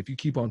 And if you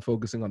keep on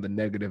focusing on the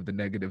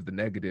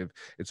negative,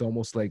 it's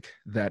almost like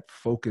that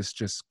focus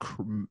just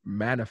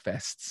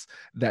manifests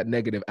that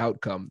negative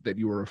outcome that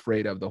you were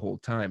afraid of the whole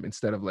time,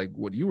 instead of like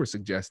what you were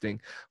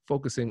suggesting,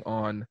 focusing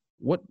on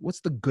what's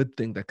the good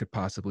thing that could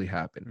possibly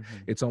happen. Mm-hmm.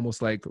 It's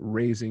almost like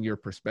raising your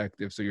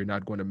perspective, so you're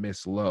not going to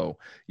miss low.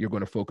 You're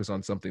going to focus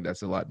on something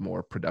that's a lot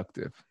more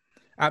productive.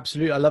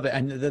 Absolutely. I love it.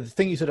 And the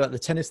thing you said about the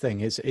tennis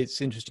thing is,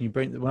 it's interesting.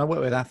 When I work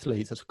with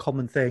athletes, that's a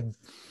common thing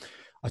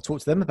I talk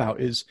to them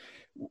about, is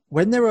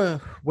when there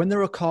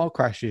are car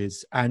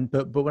crashes,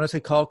 but when I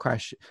say car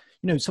crash,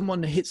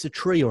 someone hits a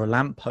tree or a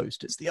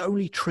lamppost. It's the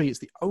only tree, it's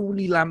the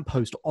only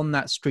lamppost on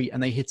that street,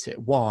 and they hit it.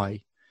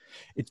 Why?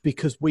 It's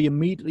because we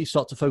immediately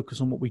start to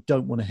focus on what we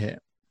don't want to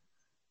hit.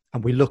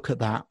 And we look at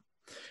that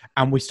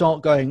and we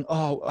start going,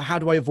 oh, how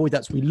do I avoid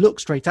that? So we look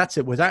straight at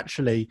it. Was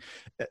actually,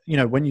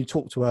 when you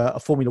talk to a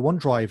Formula One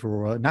driver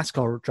or a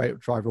NASCAR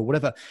driver or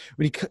whatever,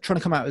 when you're trying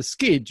to come out of a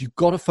skid, you've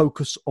got to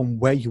focus on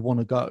where you want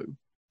to go.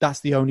 That's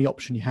the only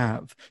option you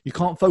have. You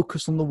can't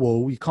focus on the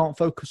wall. You can't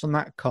focus on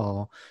that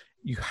car.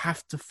 You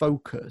have to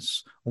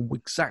focus on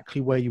exactly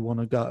where you want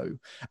to go.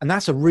 And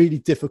that's a really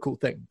difficult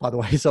thing, by the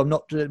way. So I'm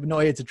not here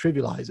to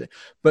trivialize it.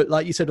 But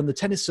like you said, on the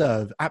tennis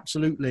serve,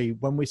 absolutely,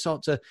 when we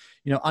start to,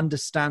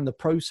 understand the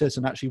process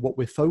and actually what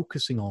we're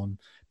focusing on.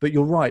 But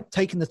you're right,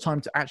 taking the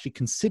time to actually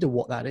consider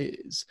what that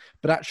is,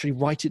 but actually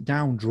write it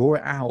down, draw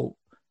it out.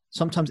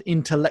 Sometimes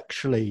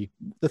intellectually,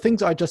 the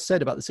things I just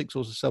said about the 6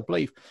 sources of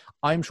self-belief,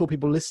 I'm sure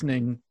people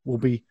listening will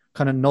be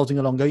kind of nodding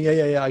along, going,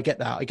 yeah, I get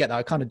that.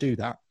 I kind of do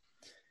that.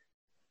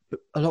 But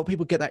a lot of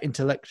people get that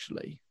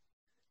intellectually.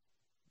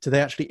 Do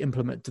they actually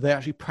implement? Do they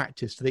actually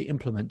practice? Do they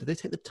implement? Do they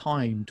take the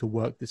time to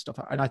work this stuff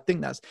out? And I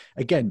think that's,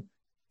 again,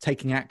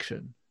 taking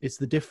action. It's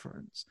the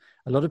difference.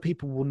 A lot of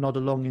people will nod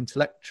along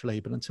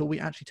intellectually, but until we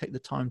actually take the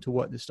time to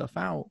work this stuff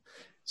out.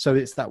 So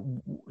it's that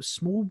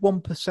small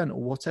 1% or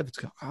whatever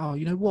to go, oh,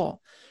 you know what?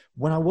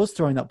 When I was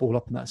throwing that ball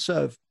up in that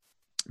serve,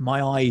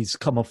 my eyes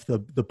come off the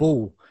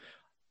ball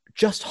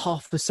just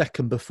half a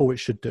second before it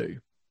should do.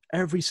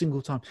 Every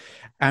single time.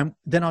 And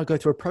then I go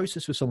through a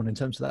process with someone in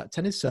terms of that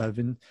tennis serve,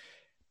 and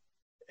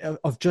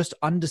of just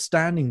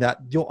understanding that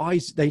your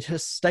eyes, they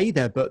just stay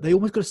there, but they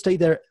almost got to stay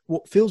there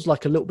what feels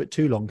like a little bit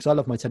too long, because I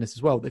love my tennis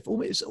as well. They've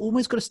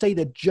almost got to stay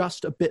there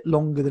just a bit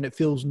longer than it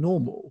feels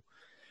normal.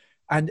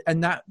 And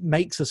that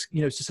makes us,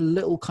 it's just a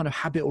little kind of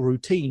habit or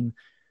routine,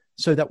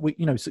 so that we,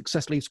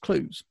 success leaves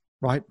clues,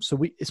 right? So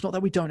it's not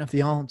that we don't have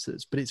the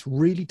answers, but it's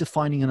really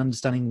defining and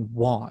understanding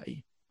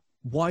why.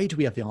 Why do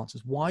we have the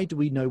answers? Why do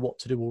we know what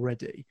to do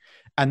already?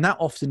 And that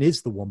often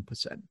is the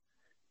 1%.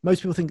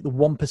 Most people think the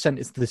 1%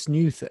 is this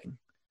new thing.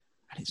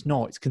 And it's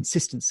not. It's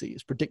consistency.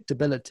 It's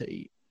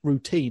predictability,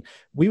 routine.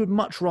 We would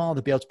much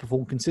rather be able to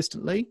perform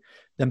consistently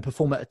than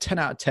perform at a 10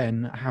 out of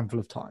 10 a handful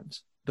of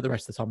times. But the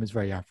rest of the time is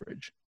very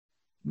average.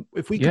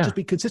 If we could just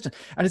be consistent.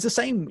 And it's the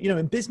same,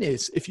 in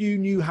business. If you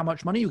knew how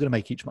much money you're going to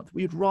make each month,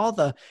 we'd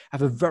rather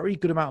have a very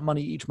good amount of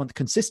money each month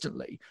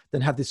consistently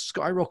than have this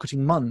skyrocketing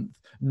month,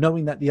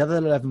 knowing that the other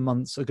 11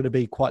 months are going to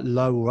be quite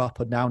low or up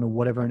or down or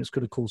whatever, and it's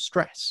going to cause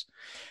stress.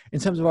 In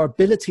terms of our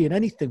ability in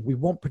anything, we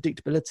want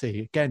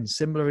predictability. Again,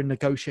 similar in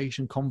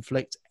negotiation,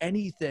 conflict,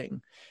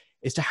 anything,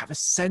 is to have a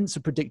sense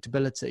of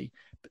predictability.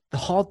 But the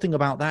hard thing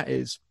about that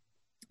is,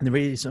 and the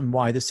reason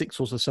why the 6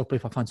 sources of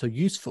self-belief I find so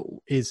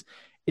useful is,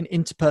 in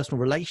interpersonal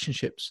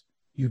relationships,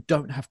 you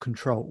don't have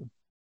control.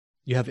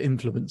 You have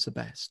influence at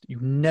best. You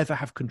never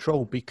have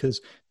control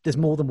because there's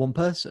more than one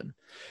person.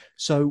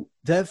 So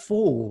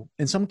therefore,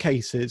 in some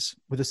cases,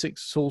 with the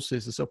 6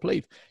 sources of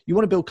self-belief, you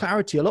want to build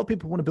clarity. A lot of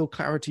people want to build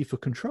clarity for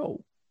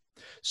control.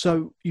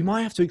 So you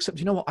might have to accept,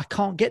 I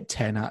can't get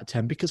 10 out of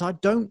 10 because I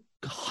don't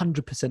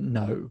 100%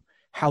 know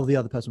how the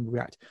other person will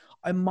react.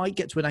 I might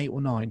get to an 8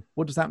 or 9.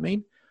 What does that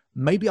mean?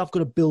 Maybe I've got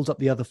to build up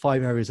the other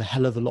 5 areas a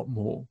hell of a lot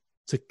more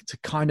to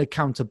kind of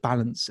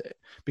counterbalance it.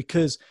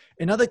 Because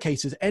in other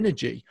cases,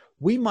 energy,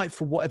 we might,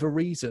 for whatever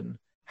reason,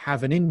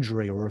 have an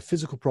injury or a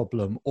physical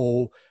problem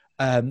or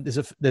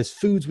There's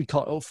foods we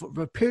can't, or for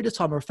a period of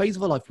time or a phase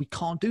of our life, we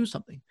can't do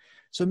something.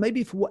 So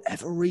maybe for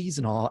whatever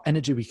reason, our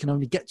energy, we can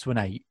only get to an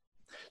 8.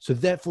 So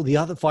therefore the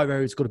other 5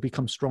 areas got to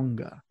become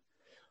stronger.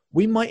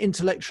 We might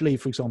intellectually,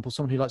 for example,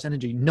 someone who likes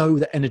energy, know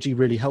that energy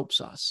really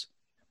helps us.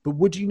 But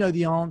would you know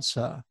the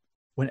answer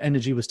when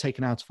energy was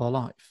taken out of our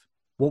life?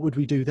 What would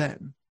we do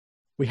then?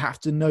 We have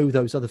to know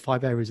those other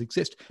 5 areas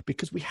exist,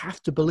 because we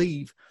have to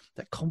believe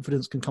that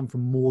confidence can come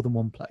from more than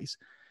one place.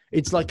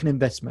 It's like an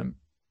investment.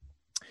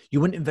 You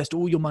wouldn't invest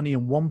all your money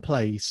in one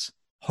place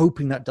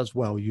hoping that does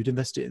well. You'd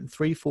invest it in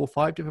 3, 4,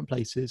 5 different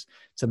places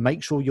to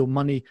make sure your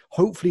money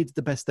hopefully did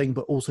the best thing,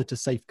 but also to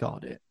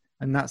safeguard it.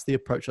 And that's the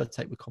approach I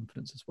take with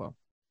confidence as well.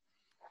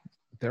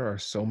 There are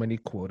so many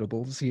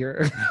quotables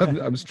here.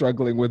 I'm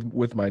struggling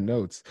with my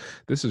notes.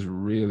 This is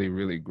really,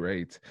 really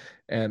great.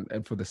 And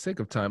for the sake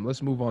of time,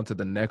 let's move on to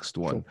the next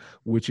one, sure,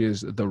 which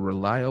is the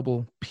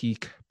reliable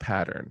peak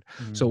pattern.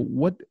 So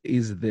what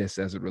is this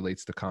as it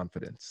relates to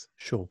confidence?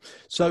 Sure.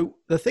 So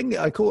the thing that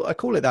I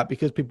call it that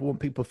because people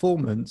want peak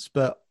performance,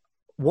 but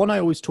one, I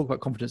always talk about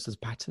confidence as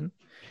pattern.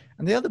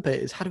 And the other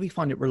bit is, how do we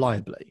find it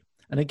reliably?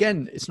 And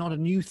again, it's not a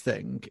new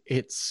thing.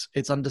 It's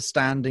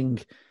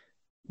understanding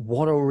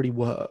what already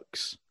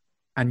works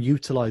and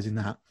utilizing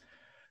that.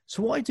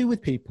 So what I do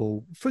with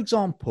people, for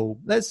example,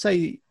 let's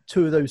say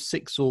 2 of those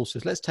 6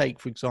 sources, let's take,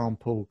 for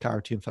example,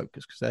 clarity and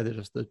focus, because they're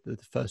just the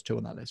first 2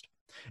 on that list.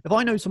 If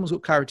I know someone's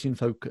got clarity and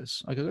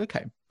focus, I go,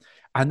 okay,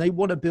 and they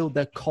want to build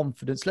their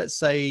confidence, let's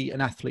say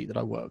an athlete that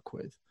I work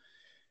with.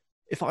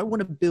 If I want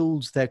to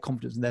build their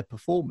confidence and their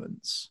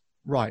performance,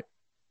 right,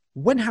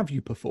 when have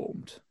you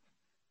performed?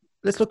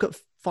 Let's look at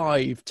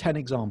 5, 10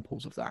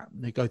 examples of that.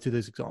 And they go through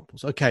those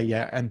examples. Okay,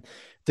 yeah. And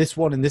this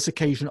one, in this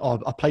occasion,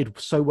 I played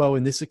so well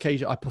in this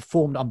occasion. I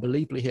performed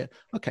unbelievably here.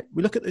 Okay,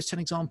 we look at those 10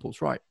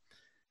 examples, right?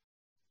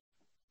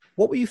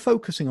 What were you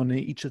focusing on in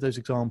each of those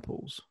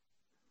examples,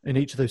 in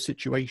each of those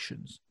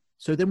situations?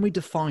 So then we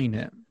define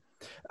it.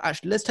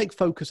 Actually, let's take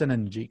focus and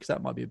energy, because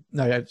that might be,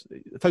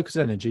 focus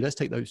and energy. Let's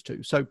take those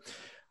 2. So,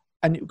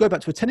 and go back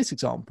to a tennis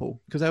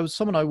example, because there was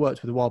someone I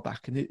worked with a while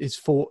back, and his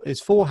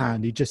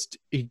forehand,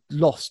 he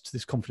lost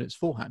this confidence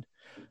forehand.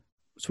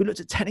 So we looked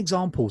at 10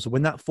 examples of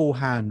when that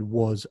forehand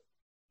was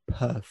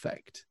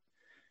perfect.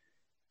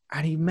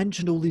 And he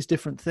mentioned all these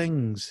different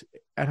things.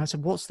 And I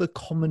said, what's the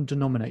common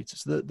denominator?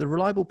 So the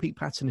reliable peak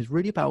pattern is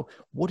really about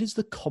what is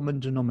the common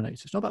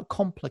denominator. It's not about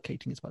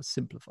complicating, it's about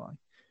simplifying.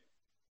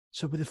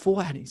 So with the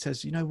forehand, he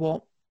says, you know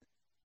what?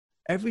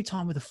 Every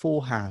time with a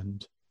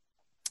forehand,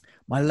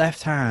 my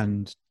left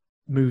hand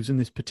moves in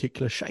this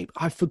particular shape.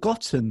 I've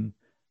forgotten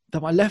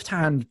that my left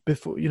hand,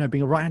 before,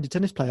 being a right-handed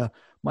tennis player,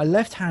 my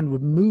left hand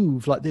would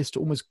move like this to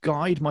almost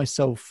guide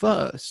myself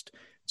first,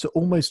 to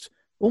almost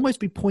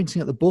be pointing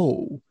at the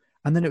ball,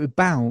 and then it would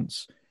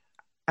bounce.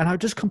 And I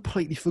just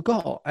completely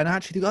forgot. And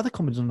actually the other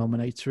common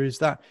denominator is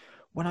that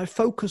when I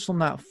focus on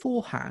that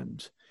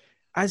forehand,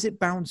 as it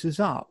bounces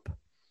up,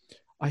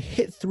 I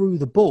hit through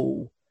the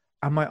ball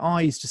and my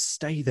eyes just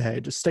stay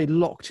there, just stay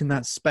locked in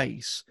that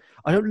space.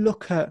 I don't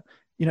look at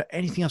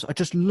anything else. I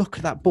just look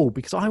at that ball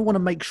because I want to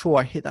make sure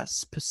I hit that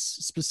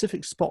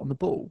specific spot on the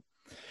ball.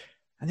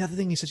 And the other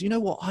thing, he says, you know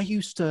what? I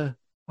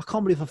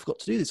can't believe I forgot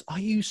to do this. I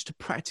used to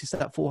practice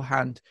that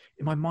forehand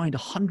in my mind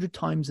 100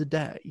 times a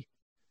day.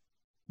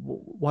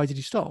 Why did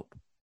you stop?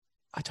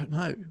 I don't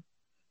know.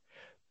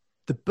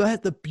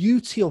 The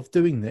beauty of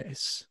doing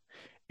this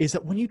is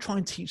that when you try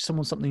and teach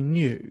someone something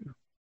new,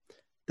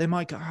 they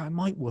might go, it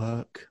might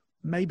work.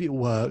 Maybe it'll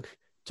work.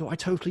 Do I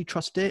totally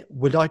trust it?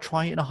 Would I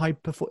try it in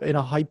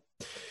a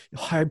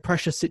high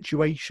pressure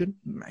situation?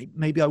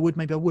 Maybe I would,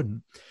 maybe I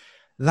wouldn't.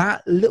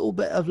 That little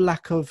bit of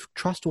lack of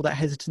trust or that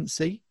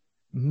hesitancy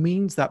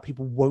means that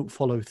people won't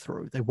follow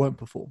through. They won't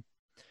perform.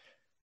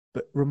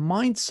 But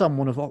remind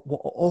someone of what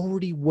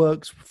already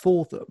works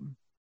for them.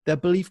 Their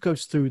belief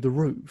goes through the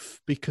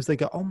roof because they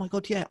go, oh my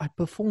God, yeah, I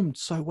performed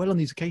so well on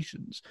these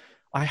occasions.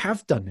 I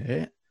have done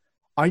it.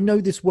 I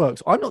know this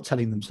works. I'm not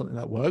telling them something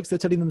that works. They're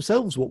telling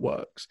themselves what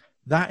works.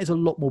 That is a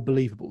lot more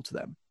believable to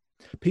them.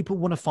 People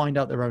want to find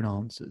out their own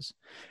answers.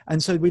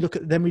 And so we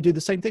do the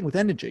same thing with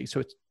energy.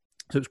 So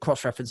it's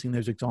cross-referencing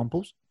those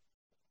examples.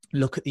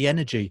 Look at the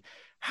energy.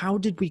 How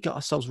did we get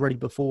ourselves ready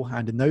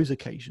beforehand in those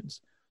occasions?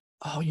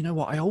 Oh, you know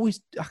what? I always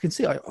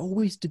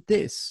did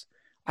this.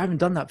 I haven't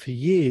done that for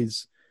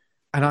years.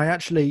 And I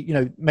actually,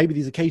 maybe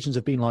these occasions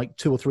have been like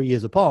 2 or 3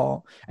 years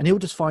apart, and he'll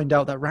just find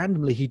out that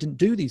randomly he didn't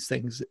do these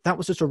things. That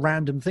was just a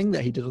random thing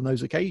that he did on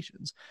those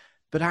occasions.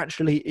 But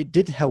actually it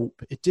did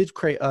help. It did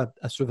create a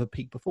sort of a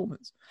peak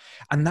performance.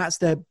 And that's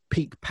their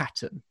peak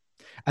pattern.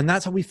 And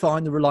that's how we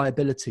find the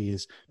reliability,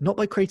 is not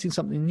by creating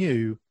something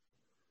new,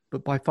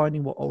 but by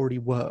finding what already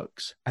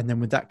works. And then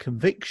with that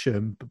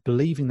conviction,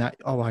 believing that,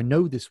 oh, I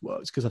know this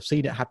works because I've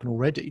seen it happen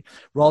already,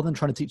 rather than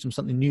trying to teach them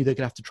something new they're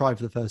going to have to try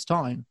for the first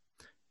time.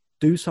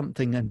 Do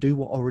something and do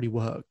what already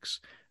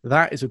works.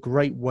 That is a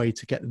great way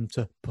to get them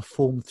to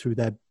perform through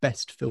their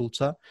best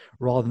filter,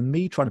 rather than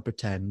me trying to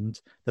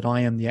pretend that I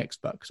am the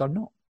expert, because I'm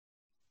not.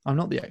 I'm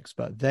not the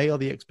expert. They are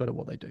the expert at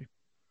what they do.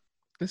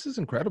 This is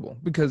incredible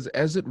because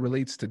as it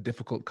relates to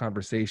difficult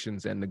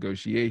conversations and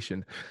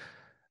negotiation,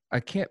 I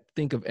can't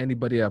think of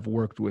anybody I've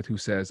worked with who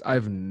says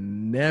I've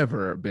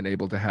never been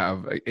able to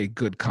have a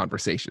good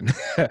conversation.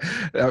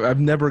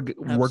 I've never worked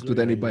with Absolutely,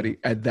 yeah. anybody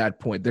at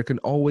that point. There can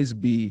always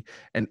be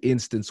an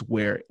instance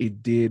where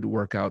it did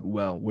work out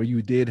well, where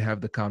you did have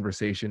the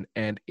conversation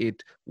and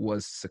it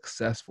was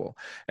successful.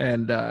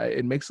 And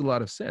it makes a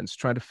lot of sense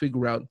trying to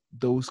figure out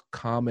those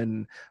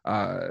common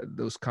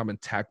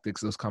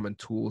tactics, those common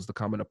tools, the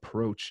common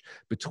approach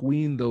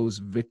between those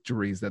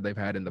victories that they've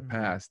had in the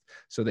past,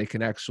 so they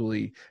can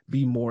actually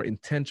be more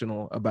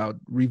intentional about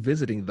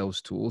revisiting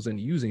those tools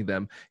and using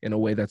them in a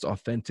way that's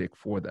authentic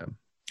for them.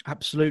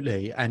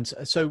 Absolutely. And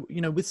so,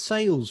 with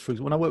sales, for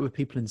example, when I work with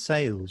people in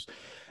sales,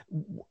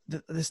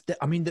 there's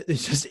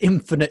just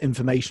infinite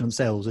information on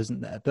sales, isn't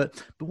there? But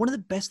one of the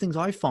best things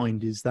I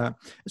find is that,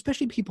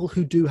 especially people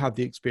who do have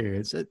the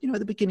experience, at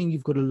the beginning,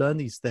 you've got to learn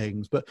these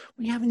things. But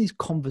when you're having these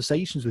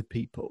conversations with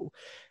people,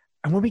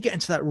 and when we get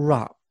into that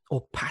rut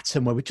or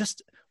pattern where we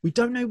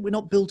don't know, we're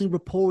not building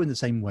rapport in the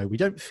same way, we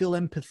don't feel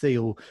empathy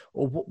or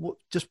what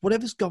just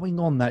whatever's going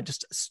on, that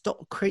just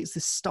creates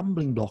this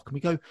stumbling block, and we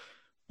go,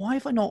 why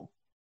have I not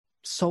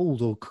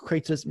sold or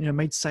created,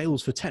 made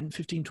sales for 10,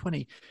 15,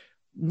 20?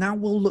 Now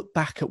we'll look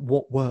back at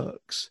what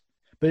works.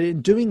 But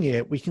in doing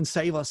it, we can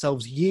save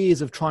ourselves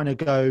years of trying to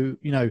go,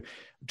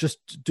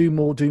 just do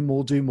more,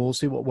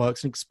 see what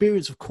works. And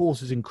experience, of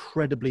course, is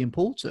incredibly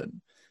important.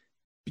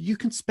 But you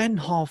can spend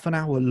half an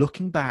hour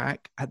looking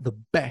back at the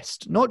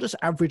best, not just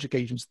average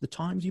occasions, the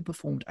times you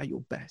performed at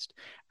your best.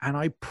 And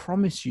I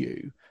promise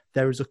you,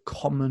 there is a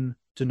common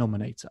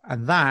denominator,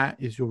 and that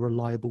is your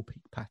reliable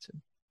peak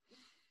pattern.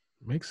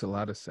 Makes a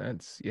lot of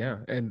sense. Yeah.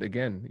 And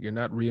again, you're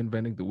not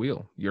reinventing the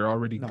wheel. You're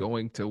already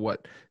going to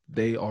what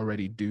they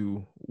already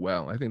do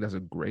well. I think that's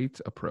a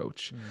great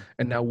approach.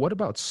 And now what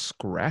about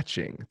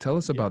scratching? Tell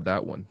us about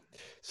that one.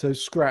 So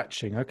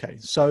scratching. Okay.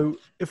 So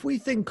if we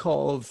think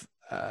of,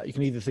 you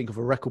can either think of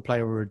a record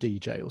player or a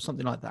DJ or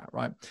something like that,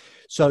 right?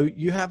 So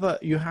you have a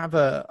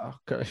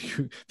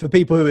for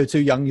people who are too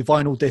young, your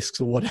vinyl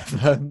discs or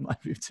whatever,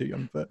 might be too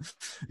young, but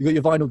you got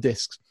your vinyl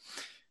discs.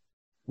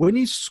 When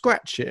you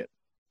scratch it,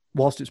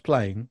 whilst it's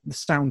playing, the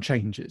sound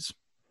changes.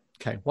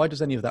 Okay, why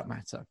does any of that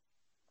matter?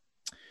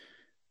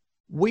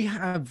 We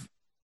have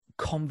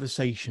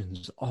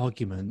conversations,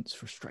 arguments,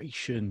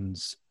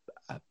 frustrations,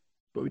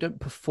 but we don't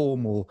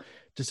perform, or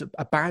just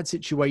a bad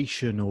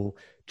situation or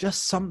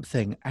just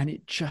something, and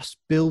it just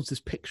builds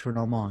this picture in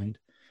our mind.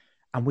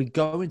 And we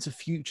go into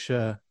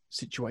future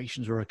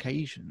situations or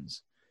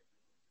occasions,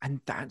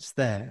 and that's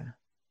there.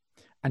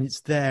 And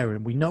it's there,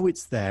 and we know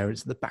it's there.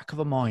 It's in the back of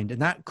our mind.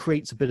 And that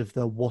creates a bit of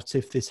the what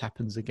if this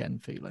happens again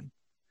feeling.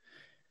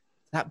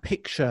 That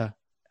picture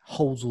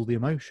holds all the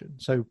emotion.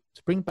 So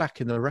to bring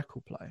back in the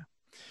record player,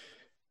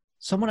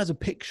 someone has a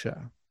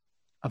picture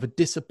of a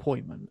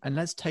disappointment. And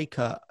let's take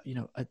a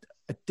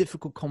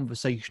difficult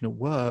conversation at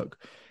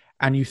work,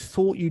 and you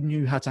thought you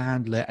knew how to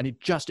handle it, and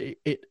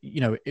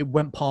it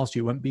went past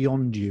you, went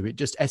beyond you, it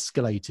just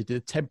escalated, the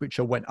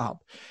temperature went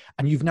up,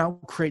 and you've now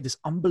created this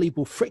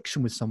unbelievable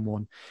friction with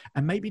someone.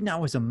 And maybe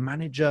now, as a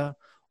manager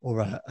or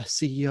a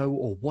CEO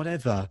or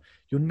whatever,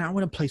 you're now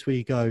in a place where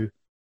you go,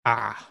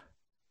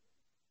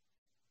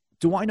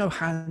 do I know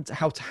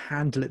how to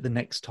handle it the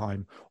next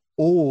time?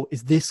 Or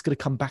is this going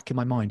to come back in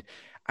my mind?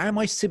 Am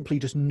I simply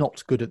just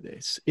not good at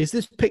this? Is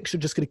this picture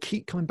just going to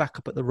keep coming back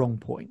up at the wrong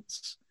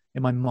points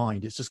in my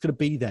mind? It's just going to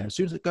be there. As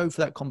soon as I go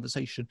for that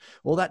conversation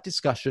or that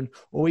discussion,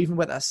 or even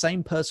with that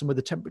same person where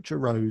the temperature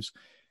rose,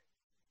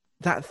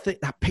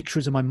 that picture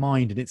is in my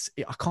mind, and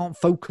I can't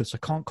focus. I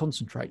can't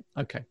concentrate.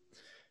 Okay.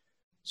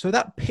 So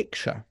that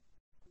picture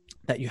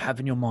that you have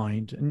in your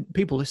mind, and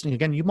people listening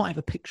again, you might have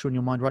a picture in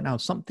your mind right now,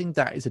 something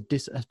that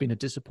has been a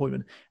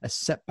disappointment, a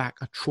setback,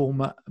 a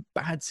trauma, a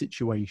bad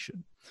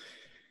situation.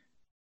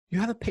 You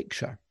have a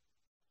picture.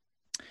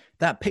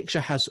 That picture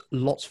has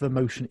lots of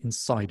emotion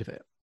inside of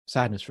it.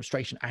 Sadness,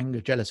 frustration, anger,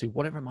 jealousy,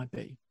 whatever it might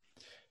be.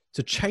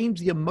 To change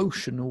the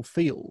emotional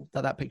feel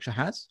that picture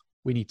has,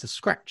 we need to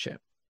scratch it.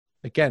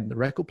 Again, the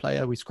record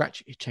player, we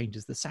scratch it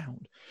changes the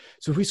sound.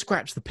 So if we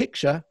scratch the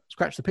picture,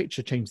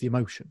 change the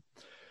emotion.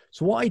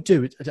 So what I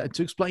do,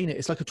 to explain it,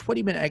 it's like a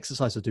 20-minute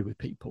exercise I do with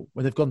people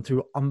when they've gone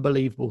through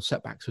unbelievable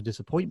setbacks or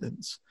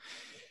disappointments.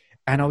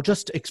 And I'll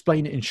just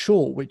explain it in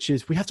short, which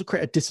is we have to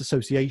create a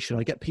disassociation.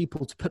 I get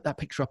people to put that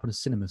picture up on a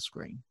cinema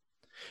screen.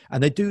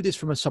 And they do this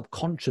from a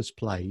subconscious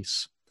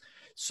place.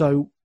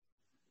 So,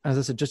 as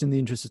I said, just in the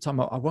interest of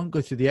time, I won't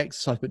go through the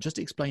exercise, but just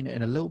explain it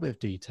in a little bit of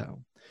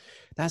detail.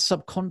 That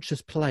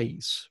subconscious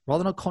place,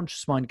 rather than a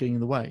conscious mind getting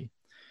in the way,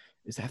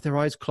 is they have their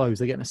eyes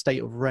closed. They get in a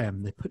state of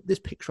REM. They put this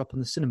picture up on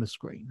the cinema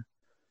screen.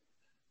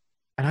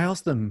 And I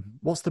ask them,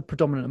 what's the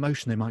predominant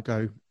emotion? They might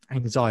go,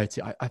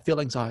 anxiety. I feel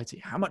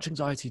anxiety. How much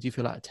anxiety do you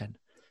feel out of 10?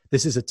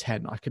 This is a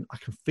 10. I can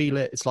feel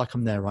it. It's like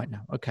I'm there right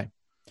now. Okay.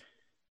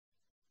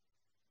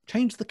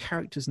 Change the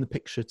characters in the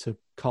picture to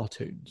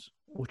cartoons,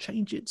 or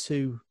change it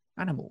to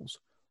animals,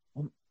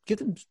 or give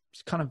them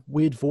kind of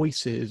weird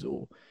voices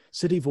or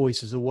silly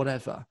voices or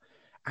whatever.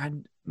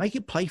 and make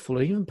it playful,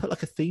 or even put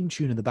like a theme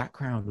tune in the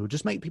background, or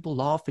just make people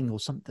laughing or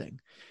something.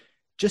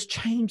 Just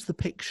change the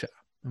picture,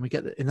 and we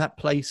get in that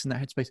place, in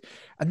that headspace,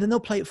 and then they'll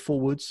play it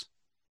forwards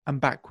and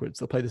backwards.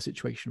 They'll play the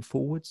situation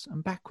forwards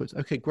and backwards.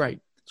 Okay, great.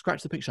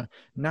 Scratch the picture.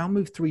 Now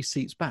move 3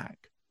 seats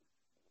back.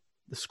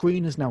 The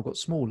screen has now got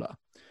smaller.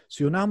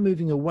 So you're now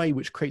moving away,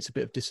 which creates a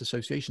bit of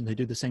disassociation. They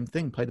do the same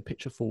thing, play the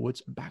picture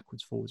forwards and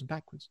backwards, forwards and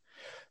backwards.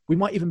 We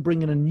might even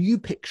bring in a new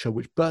picture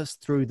which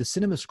bursts through the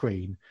cinema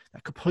screen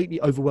that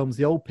completely overwhelms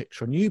the old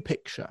picture, a new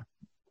picture,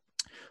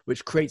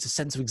 which creates a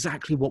sense of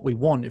exactly what we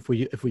want, if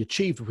we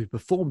achieved, if we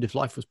performed, if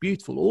life was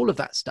beautiful, all of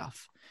that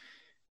stuff.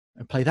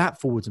 And play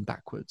that forwards and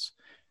backwards.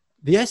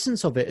 The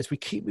essence of it is we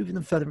keep moving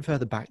them further and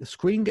further back. The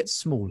screen gets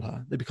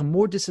smaller. They become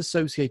more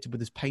disassociated with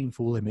this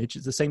painful image.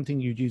 It's the same thing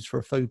you'd use for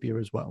a phobia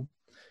as well.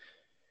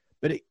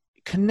 But it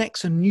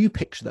connects a new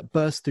picture that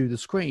bursts through the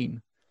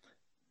screen,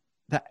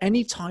 that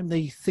anytime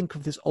they think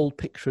of this old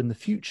picture in the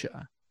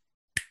future,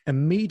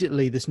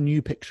 immediately this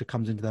new picture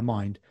comes into their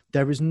mind.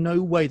 There is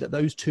no way that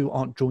those two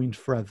aren't joined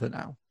forever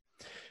now.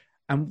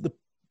 And the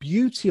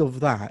beauty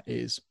of that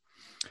is,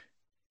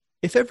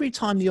 if every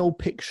time the old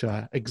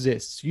picture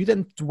exists, you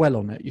then dwell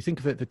on it, you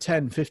think of it for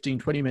 10, 15,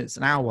 20 minutes,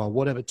 an hour,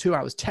 whatever, 2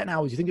 hours, 10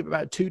 hours, you think of it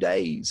about 2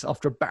 days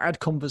after a bad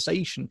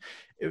conversation,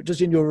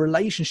 just in your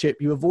relationship,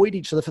 you avoid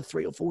each other for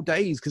 3 or 4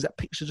 days because that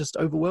picture's just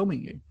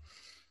overwhelming you.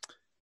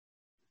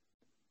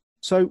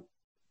 So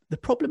the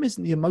problem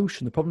isn't the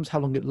emotion, the problem is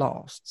how long it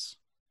lasts.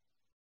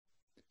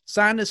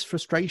 Sadness,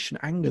 frustration,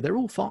 anger, they're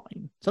all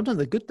fine. Sometimes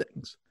they're good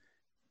things.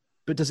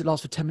 But does it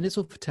last for 10 minutes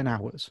or for 10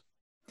 hours?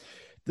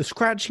 The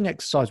scratching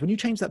exercise, when you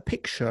change that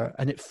picture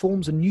and it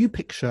forms a new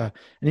picture,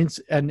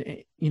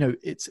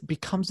 it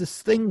becomes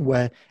this thing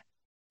where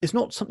it's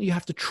not something you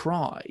have to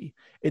try.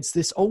 It's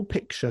this old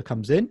picture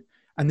comes in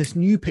and this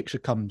new picture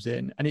comes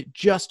in, and it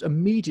just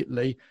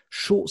immediately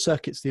short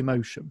circuits the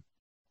emotion.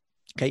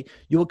 Okay.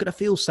 You're going to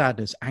feel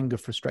sadness, anger,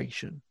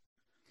 frustration.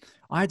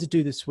 I had to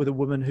do this with a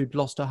woman who'd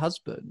lost her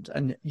husband,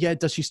 and yeah,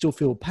 does she still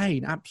feel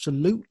pain?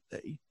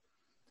 Absolutely.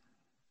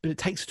 But it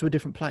takes her to a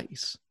different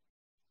place.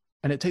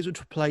 And it takes her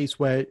to a place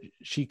where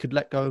she could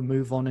let go and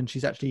move on, and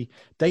she's actually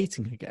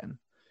dating again.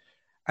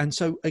 And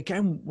so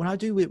again, when I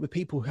do it with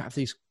people who have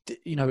these,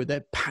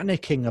 they're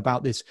panicking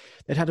about this,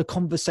 they'd had a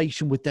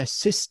conversation with their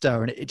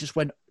sister and it just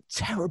went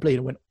terribly and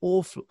it went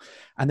awful.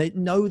 And they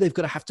know they've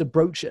got to have to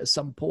broach it at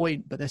some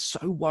point, but they're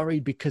so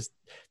worried because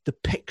the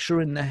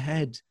picture in their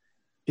head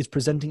is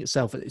presenting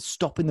itself. It's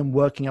stopping them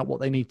working out what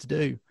they need to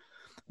do.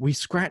 We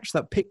scratch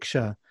that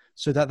picture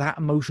so that that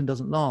emotion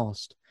doesn't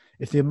last.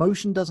 If the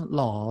emotion doesn't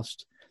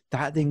last,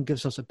 that then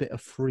gives us a bit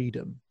of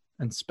freedom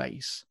and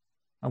space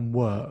and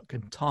work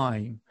and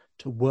time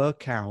to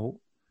work out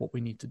what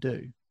we need to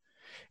do.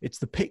 It's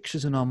the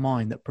pictures in our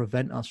mind that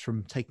prevent us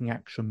from taking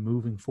action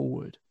moving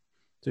forward.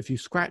 So if you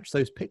scratch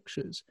those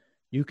pictures,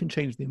 you can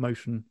change the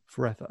emotion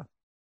forever.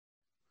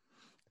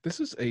 This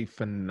is a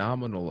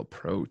phenomenal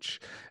approach,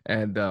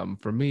 and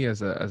for me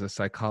as a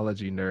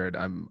psychology nerd,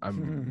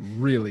 I'm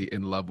really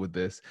in love with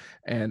this.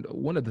 And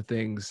one of the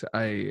things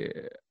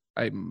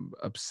I'm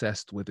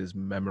obsessed with is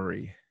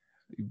memory,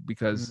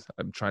 because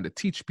I'm trying to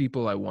teach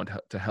people. I want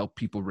to help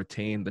people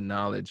retain the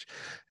knowledge.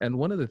 And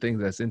one of the things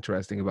that's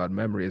interesting about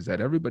memory is that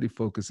everybody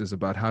focuses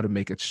about how to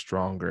make it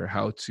stronger,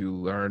 how to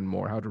learn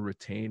more, how to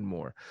retain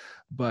more.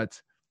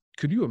 But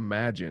could you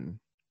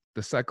imagine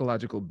the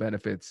psychological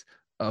benefits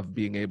of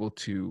being able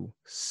to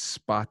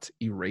spot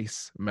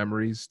erase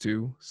memories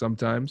too?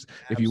 Sometimes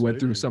Absolutely. If you went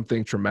through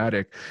something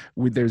traumatic,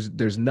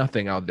 there's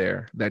nothing out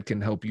there that can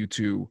help you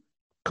to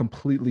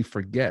completely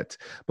forget.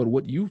 But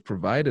what you've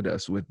provided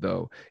us with,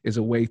 though, is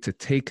a way to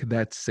take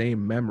that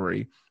same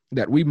memory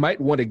that we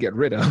might want to get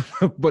rid of,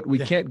 but we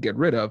can't get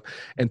rid of,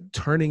 and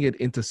turning it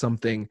into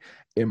something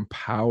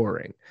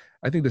empowering.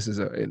 I think this is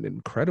an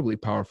incredibly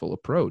powerful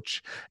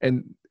approach.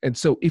 And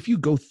so if you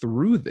go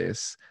through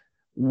this,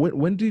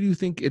 when do you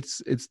think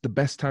it's the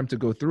best time to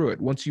go through it?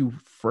 Once you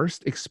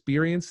first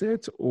experience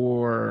it,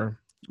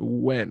 or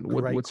when?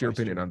 What's your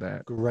opinion on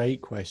that?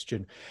 Great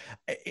question.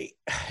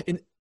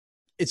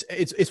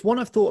 It's one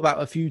I've thought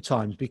about a few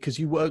times, because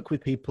you work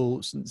with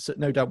people,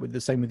 no doubt with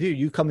the same with you.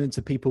 You come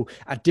into people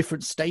at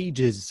different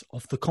stages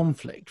of the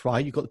conflict,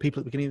 right? You've got the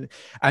people at the beginning,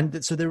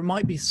 and so there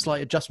might be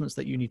slight adjustments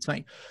that you need to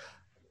make.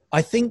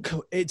 I think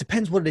it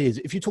depends what it is.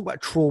 If you talk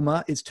about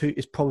trauma, it's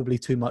probably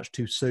too much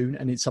too soon,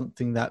 and it's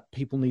something that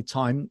people need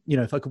time.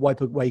 If I could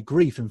wipe away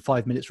grief in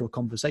 5 minutes for a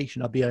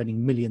conversation, I'd be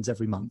earning millions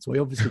every month. So I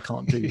obviously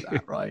can't do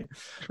that, right?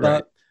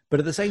 Right. But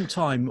at the same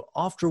time,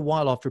 after a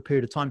while, after a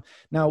period of time,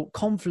 now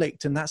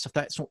conflict and that stuff,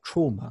 that's not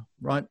trauma,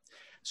 right?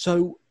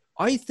 So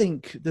I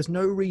think there's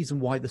no reason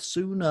why the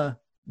sooner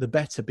the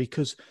better,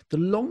 because the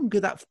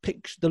longer that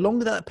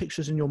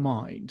picture's in your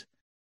mind,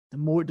 the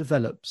more it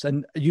develops.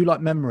 And you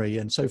like memory.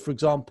 And so, for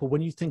example,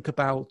 when you think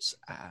about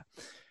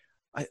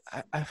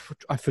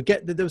I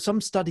forget that there was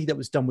some study that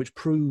was done which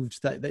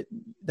proved that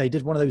they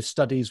did one of those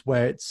studies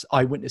where it's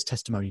eyewitness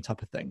testimony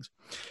type of things,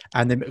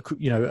 and then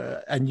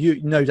and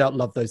you no doubt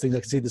love those things. I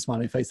can see the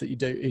smiling face that you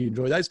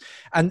enjoy those,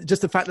 and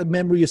just the fact that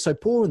memory is so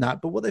poor in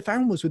that. But what they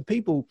found was with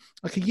people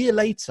like a year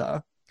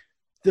later,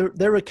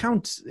 their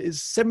account is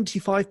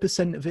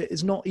 75% of it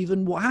is not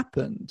even what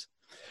happened.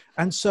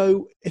 And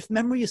so if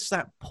memory is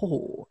that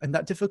poor and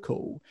that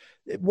difficult,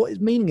 what it's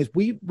meaning is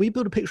we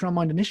build a picture in our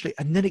mind initially,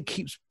 and then it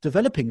keeps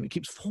developing and it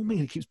keeps forming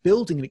and it keeps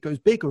building and it goes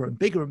bigger and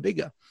bigger and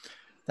bigger.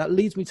 That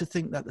leads me to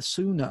think that the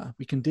sooner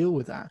we can deal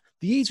with that,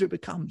 the easier it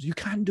becomes. You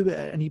can do it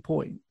at any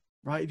point,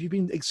 right? If you've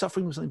been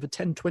suffering with something for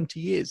 10, 20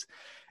 years,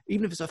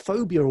 even if it's a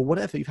phobia or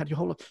whatever you've had your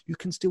whole life, you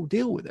can still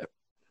deal with it.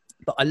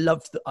 But I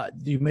love that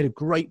you made a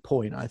great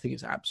point. I think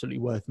it's absolutely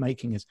worth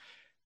making is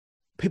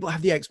people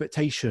have the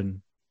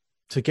expectation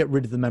to get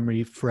rid of the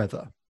memory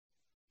forever.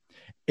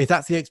 If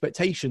that's the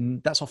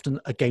expectation, that's often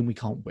a game we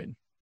can't win.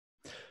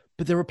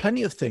 But there are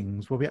plenty of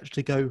things where we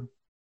actually go,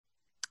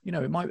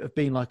 it might have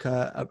been like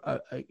a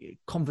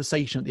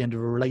conversation at the end of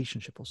a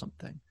relationship or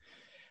something.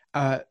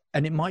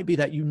 And it might be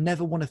that you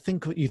never want to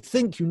think of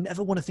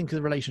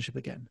the relationship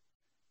again.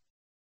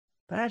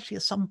 But actually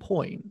at some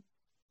point,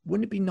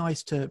 wouldn't it be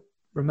nice to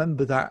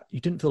remember that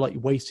you didn't feel like you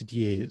wasted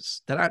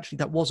years, that actually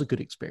that was a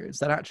good experience,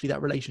 that actually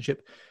that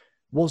relationship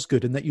was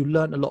good and that you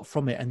learned a lot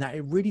from it and that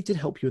it really did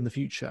help you in the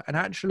future. And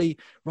actually,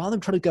 rather than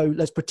try to go,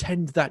 let's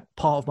pretend that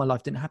part of my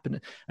life didn't happen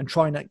and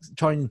try and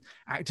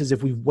act as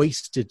if we've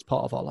wasted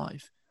part of our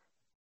life,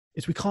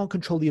 is we can't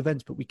control the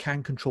events, but we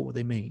can control what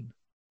they mean.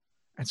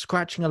 And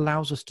scratching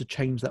allows us to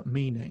change that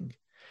meaning.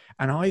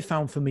 And I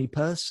found for me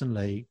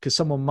personally, because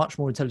someone much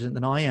more intelligent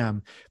than I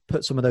am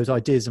put some of those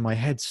ideas in my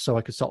head so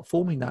I could start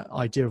forming that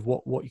idea of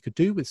what you could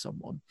do with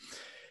someone,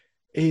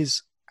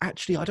 is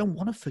actually, I don't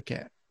want to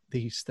forget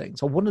these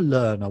things. I want to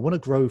learn. I want to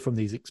grow from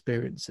these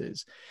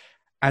experiences.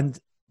 And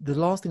the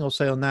last thing I'll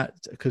say on that,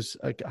 because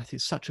I think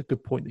it's such a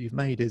good point that you've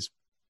made, is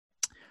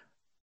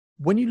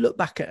when you look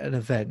back at an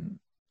event,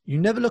 you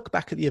never look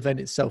back at the event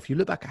itself. You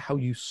look back at how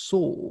you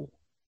saw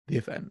the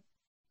event,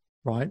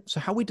 right? So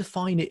how we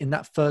define it in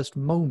that first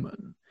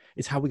moment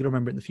is how we're going to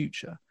remember it in the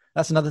future.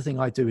 That's another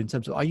thing I do in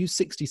terms of, I use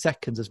 60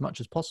 seconds as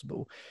much as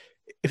possible.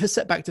 If a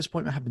setback,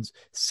 disappointment happens,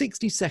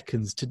 60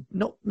 seconds to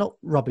not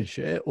rubbish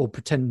it or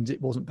pretend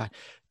it wasn't bad,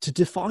 to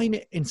define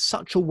it in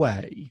such a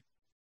way,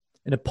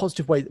 in a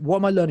positive way. What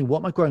am I learning? What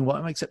am I growing? What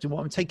am I accepting? What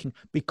am I taking?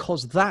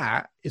 Because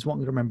that is what I'm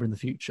going to remember in the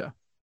future.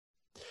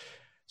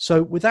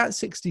 So with that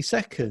 60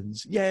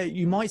 seconds, yeah,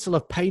 you might still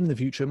have pain in the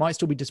future. It might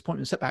still be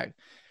disappointment and setback,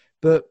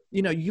 but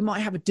you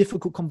might have a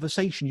difficult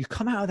conversation. You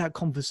come out of that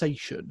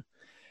conversation,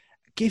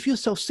 give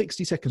yourself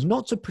 60 seconds,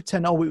 not to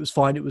pretend, oh, it was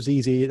fine, it was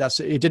easy, it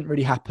didn't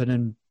really happen,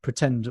 and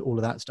pretend all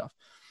of that stuff.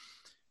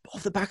 But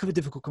off the back of a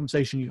difficult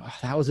conversation,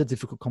 that was a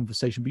difficult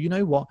conversation. But you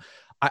know what?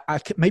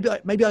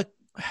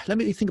 Let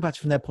me think about it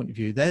from their point of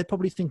view. They're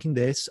probably thinking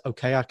this.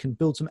 Okay, I can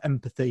build some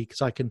empathy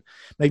because I can,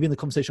 maybe in the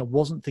conversation I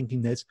wasn't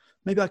thinking this.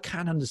 Maybe I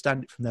can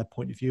understand it from their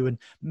point of view. And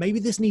maybe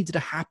this needed to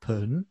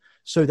happen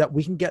so that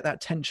we can get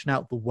that tension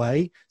out of the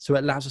way, so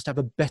it allows us to have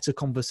a better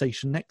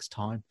conversation next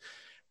time.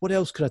 What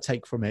else could I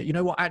take from it? You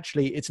know what?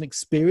 Actually, it's an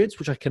experience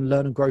which I can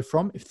learn and grow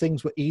from. If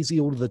things were easy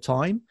all of the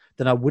time,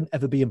 then I wouldn't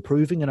ever be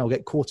improving and I'll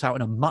get caught out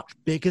in a much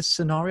bigger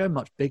scenario,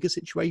 much bigger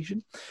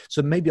situation.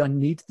 So maybe I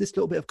need this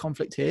little bit of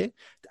conflict here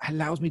that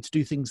allows me to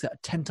do things that are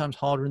 10 times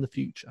harder in the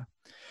future.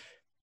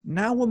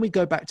 Now, when we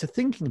go back to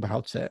thinking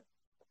about it,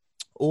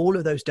 all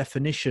of those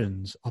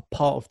definitions are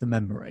part of the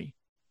memory.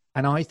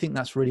 And I think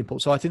that's really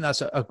important. So I think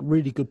that's a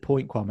really good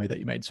point, Kwame, that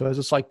you made. So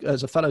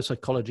as a fellow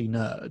psychology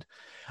nerd,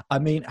 I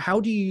mean, how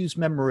do you use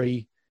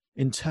memory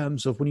in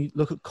terms of when you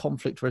look at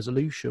conflict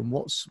resolution?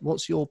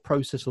 What's your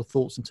process or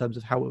thoughts in terms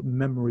of how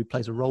memory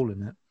plays a role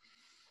in it?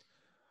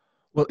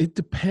 Well, it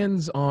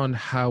depends on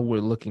how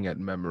we're looking at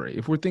memory.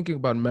 If we're thinking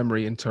about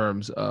memory in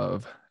terms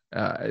of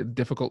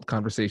difficult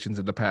conversations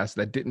in the past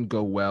that didn't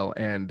go well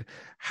and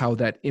how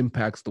that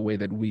impacts the way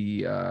that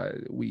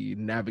we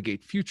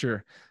navigate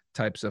future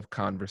types of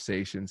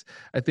conversations,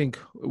 I think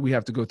we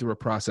have to go through a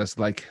process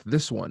like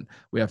this one.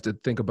 We have to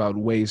think about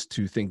ways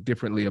to think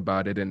differently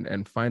about it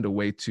and find a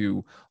way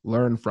to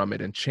learn from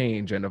it and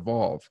change and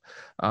evolve.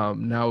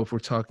 Now, if we're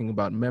talking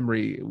about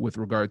memory with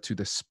regard to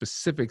the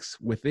specifics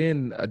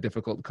within a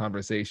difficult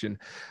conversation,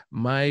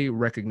 my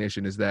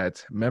recognition is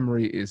that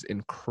memory is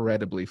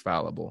incredibly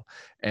fallible.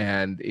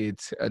 And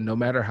it's no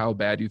matter how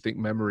bad you think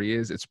memory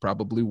is, it's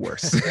probably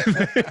worse.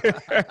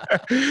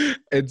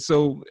 And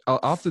so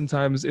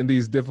oftentimes in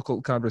these difficult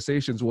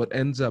conversations, what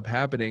ends up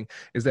happening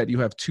is that you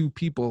have two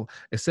people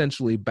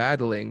essentially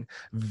battling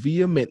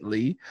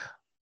vehemently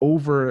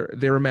over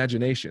their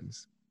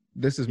imaginations.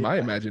 This is my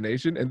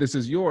imagination and this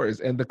is yours.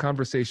 And the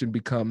conversation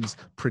becomes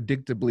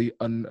predictably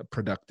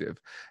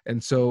unproductive.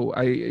 And so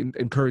I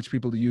encourage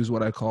people to use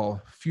what I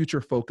call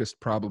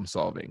future-focused problem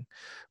solving,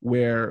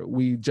 where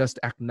we just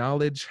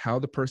acknowledge how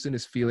the person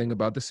is feeling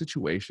about the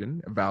situation,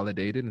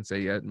 validate it and say,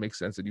 yeah, it makes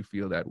sense that you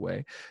feel that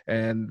way.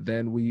 And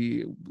then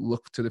we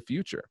look to the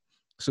future.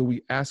 So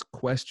we ask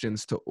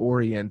questions to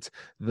orient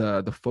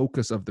the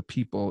focus of the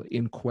people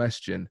in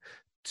question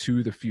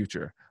to the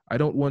future. I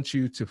don't want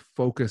you to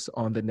focus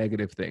on the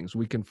negative things.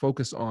 We can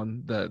focus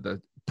on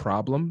the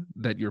problem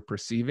that you're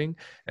perceiving,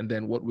 and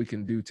then what we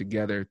can do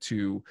together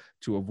to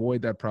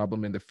avoid that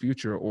problem in the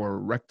future or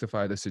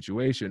rectify the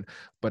situation.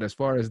 But as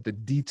far as the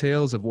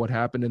details of what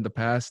happened in the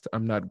past,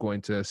 I'm not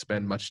going to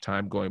spend much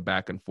time going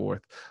back and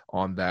forth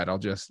on that. I'll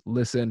just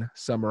listen,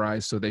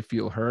 summarize so they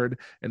feel heard,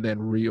 and then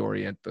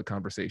reorient the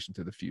conversation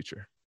to the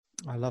future.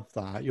 I love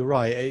that. You're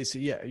right. It's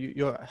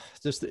you're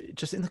just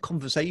in the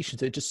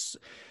conversations. It just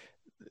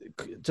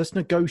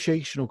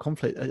negotiation or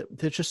conflict.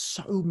 There's just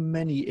so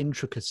many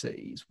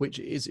intricacies, which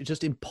is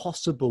just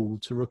impossible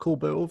to recall.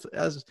 But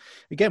as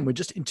again, we're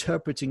just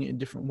interpreting it in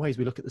different ways.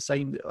 We look at the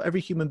same.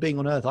 Every human being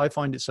on earth. I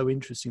find it so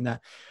interesting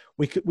that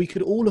we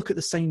could all look at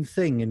the same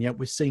thing, and yet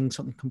we're seeing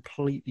something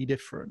completely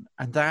different.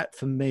 And that,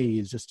 for me,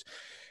 is just,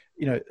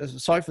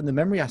 aside from the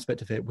memory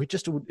aspect of it,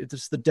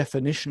 it's the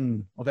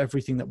definition of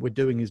everything that we're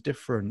doing is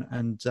different.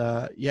 And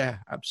yeah,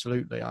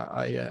 absolutely.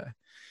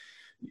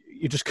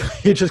 You just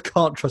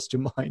can't trust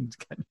your mind,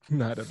 can you?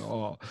 Not at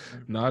all.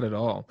 Not at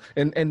all.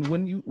 And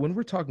when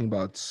we're talking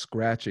about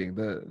scratching,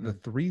 the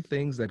three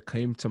things that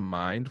came to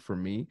mind for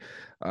me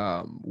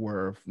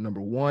were,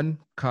 number one,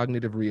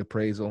 cognitive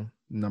reappraisal,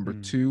 number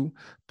two,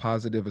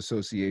 positive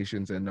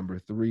associations, and number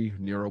three,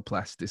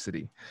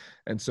 neuroplasticity.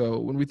 And so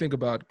when we think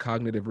about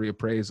cognitive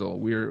reappraisal,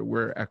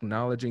 we're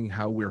acknowledging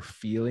how we're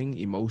feeling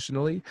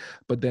emotionally,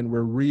 but then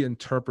we're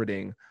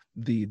reinterpreting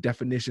the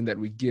definition that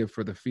we give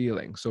for the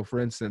feeling. So for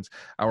instance,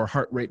 our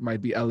heart rate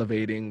might be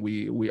elevating.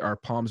 Our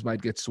palms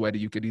might get sweaty.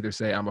 You could either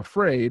say I'm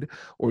afraid,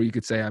 or you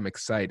could say I'm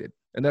excited.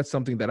 And that's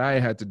something that I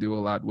had to do a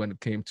lot when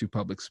it came to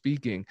public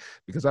speaking,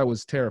 because I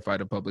was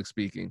terrified of public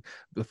speaking.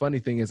 The funny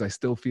thing is I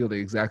still feel the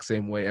exact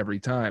same way every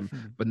time,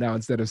 but now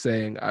instead of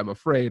saying I'm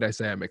afraid, I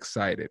say I'm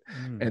excited.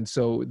 And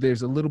so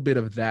there's a little bit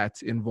of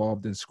that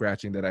involved in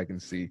scratching that I can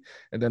see.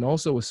 And then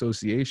also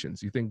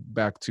associations. You think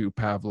back to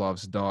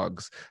Pavlov's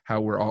dogs,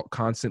 how we're all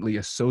constantly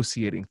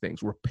associating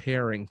things. We're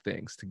pairing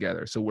things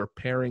together. So we're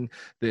pairing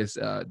this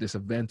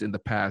event in the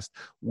past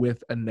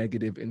with a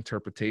negative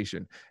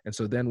interpretation. And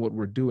so then what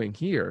we're doing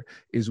here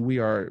is we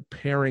are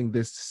pairing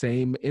this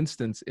same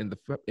instance in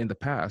the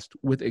past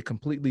with a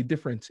completely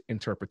different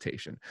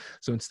interpretation.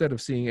 So instead of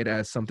seeing it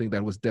as something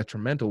that was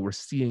detrimental, we're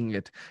seeing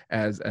it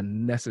as a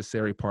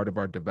necessary part of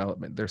our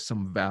development. There's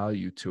some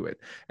value to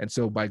it. And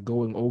so by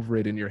going over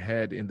it in your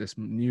head in this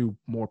new,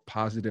 more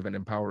positive and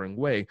empowering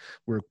way,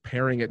 we're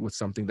pairing it with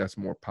something that's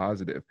more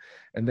positive.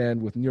 And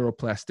then with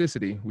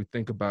neuroplasticity, we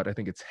think about, I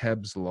think it's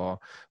Hebb's law,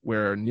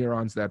 where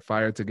neurons that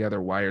fire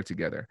together wire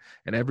together.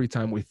 And every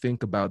time we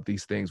think about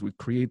these things, we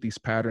create these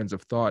patterns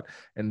of thought,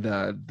 and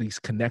these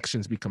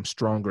connections become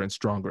stronger and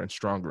stronger and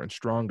stronger and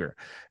stronger.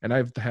 And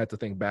I've had to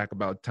think back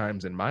about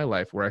times in my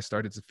life where I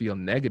started to feel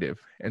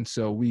negative. And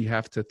so we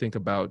have to think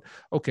about,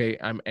 okay,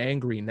 I'm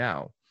angry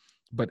now,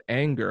 but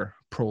anger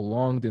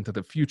prolonged into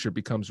the future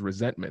becomes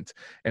resentment.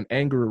 And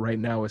anger right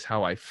now is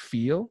how I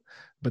feel,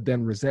 but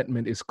then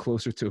resentment is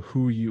closer to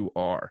who you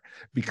are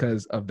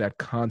because of that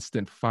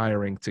constant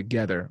firing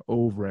together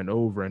over and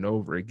over and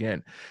over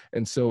again.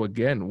 And so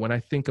again, when I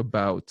think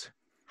about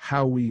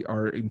how we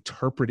are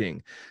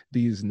interpreting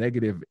these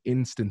negative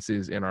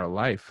instances in our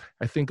life,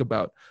 I think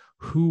about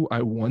who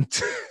I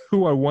want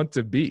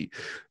to be.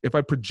 If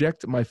I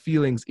project my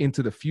feelings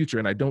into the future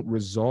and I don't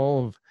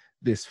resolve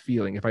this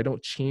feeling, if I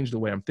don't change the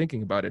way I'm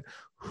thinking about it,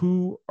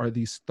 who are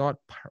these thought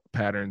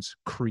patterns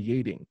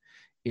creating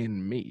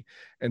in me?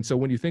 And so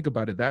when you think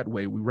about it that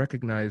way, we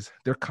recognize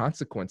there are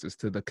consequences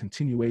to the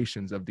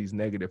continuations of these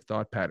negative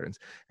thought patterns.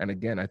 And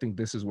again, I think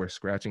this is where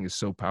scratching is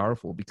so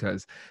powerful,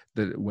 because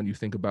when you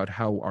think about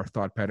how our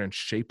thought patterns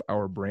shape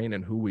our brain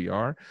and who we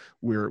are,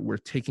 we're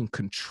taking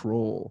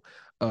control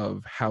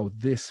of how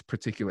this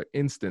particular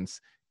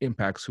instance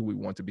impacts who we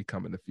want to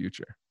become in the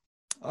future.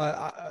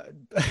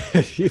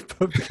 You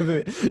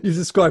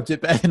described it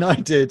better than I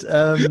did.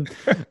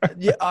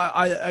 Yeah,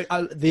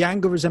 the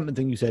anger resentment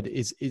thing you said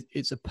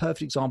it's a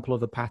perfect example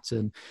of a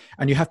pattern,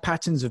 and you have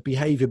patterns of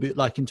behavior, but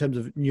like in terms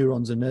of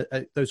neurons and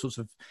those sorts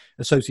of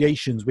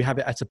associations, we have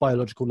it at a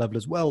biological level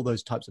as well.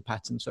 Those types of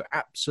patterns. So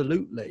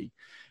absolutely.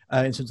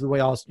 In terms of the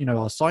way our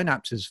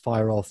synapses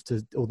fire off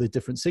to all the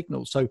different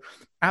signals. So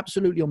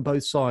absolutely on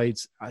both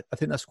sides, I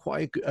think that's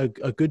quite a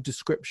good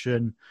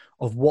description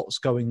of what's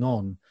going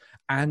on.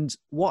 And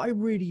what I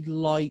really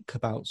like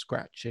about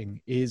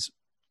scratching is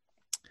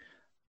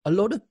a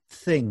lot of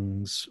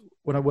things,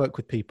 when I work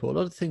with people, a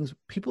lot of things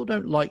people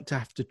don't like to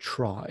have to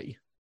try.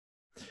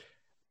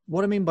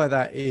 What I mean by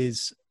that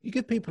is you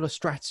give people a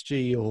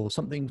strategy or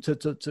something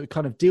to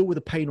kind of deal with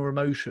a pain or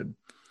emotion.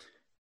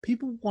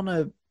 People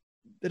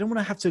they don't want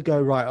to have to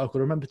go, right, I've got to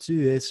remember to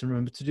do this and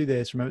remember to do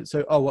this.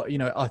 So,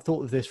 I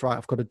thought of this, right,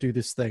 I've got to do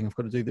this thing. I've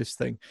got to do this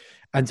thing.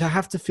 And to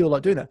have to feel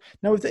like doing that.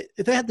 Now, if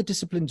they had the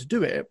discipline to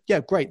do it,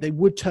 yeah, great. They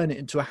would turn it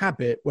into a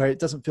habit where it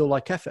doesn't feel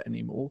like effort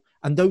anymore.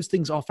 And those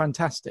things are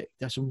fantastic.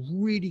 There's some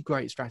really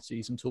great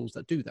strategies and tools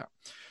that do that.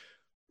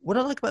 What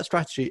I like about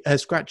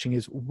scratching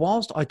is,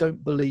 whilst I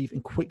don't believe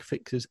in quick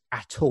fixes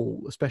at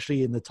all,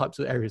 especially in the types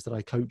of areas that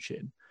I coach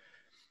in,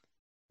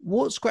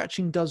 what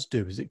scratching does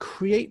do is it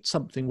creates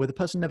something where the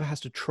person never has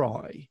to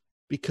try,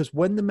 because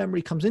when the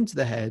memory comes into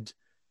the head,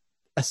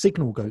 a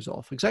signal goes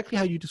off, exactly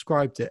how you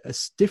described it. A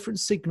different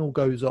signal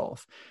goes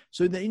off,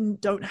 so they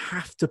don't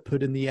have to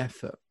put in the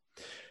effort.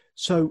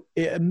 So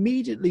it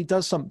immediately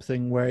does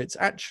something where it's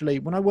actually,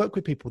 when I work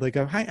with people, they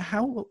go, hey,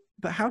 how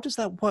does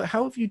that work?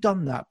 How have you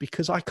done that?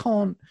 Because I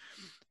can't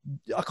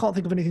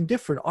think of anything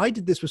different. I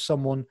did this with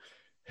someone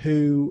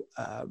who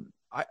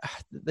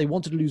they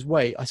wanted to lose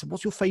weight. I said,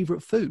 what's your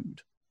favorite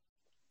food?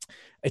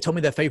 They told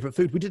me their favorite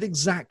food. We did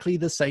exactly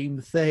the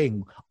same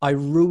thing. I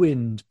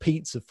ruined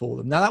pizza for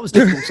them. Now that was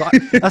difficult.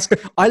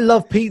 I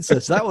love pizza,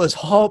 so that was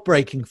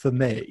heartbreaking for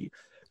me.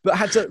 But I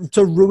had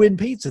to ruin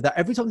pizza. That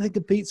every time I think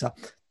of pizza,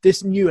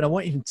 this new, and I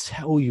won't even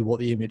tell you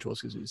what the image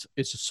was because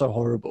it's just so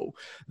horrible,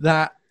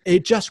 that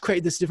it just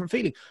created this different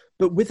feeling.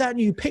 But with that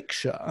new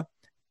picture,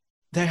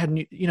 they had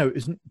new, it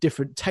was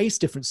different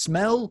taste, different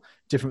smell,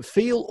 different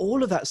feel,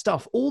 all of that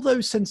stuff, all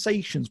those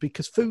sensations,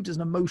 because food is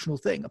an emotional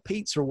thing, a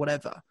pizza or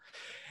whatever.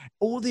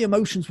 All the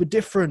emotions were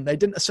different. They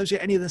didn't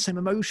associate any of the same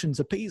emotions.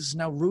 The pizza is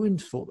now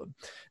ruined for them.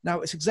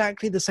 Now it's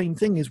exactly the same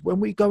thing as when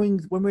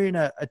we're in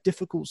a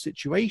difficult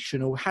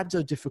situation or had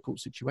a difficult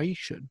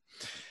situation,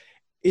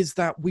 is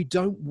that we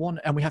don't want,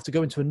 and we have to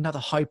go into another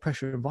high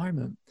pressure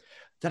environment,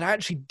 that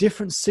actually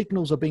different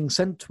signals are being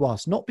sent to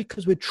us, not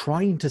because we're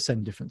trying to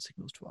send different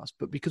signals to us,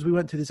 but because we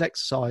went through this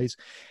exercise,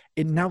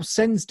 it now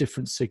sends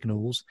different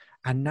signals.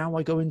 And now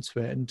I go into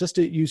it. And just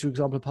to use your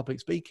example of public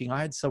speaking,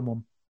 I had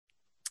someone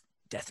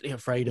deathly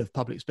afraid of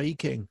public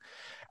speaking,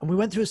 and we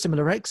went through a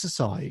similar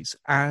exercise,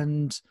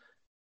 and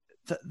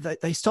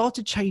they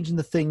started changing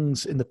the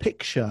things in the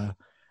picture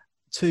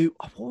to,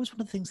 what was one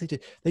of the things they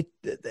did?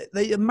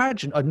 They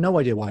imagined, I had no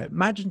idea why,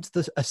 imagined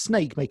a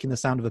snake making the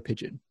sound of a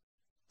pigeon.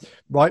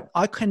 Right?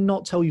 I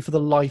cannot tell you for the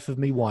life of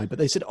me why, but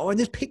they said, in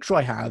this picture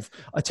I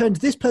turned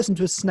this person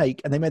to a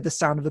snake and they made the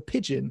sound of a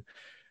pigeon.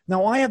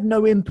 Now I have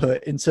no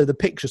input into the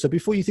picture. So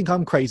before you think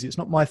I'm crazy, it's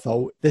not my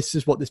fault. This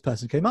is what this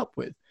person came up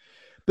with.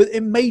 But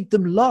it made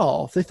them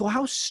laugh. They thought,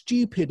 how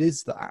stupid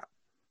is that?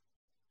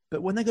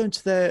 But when they go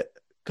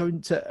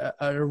into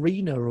an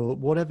arena or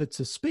whatever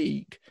to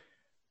speak,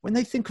 when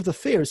they think of the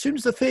fear, as soon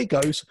as the fear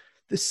goes,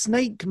 the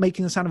snake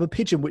making the sound of a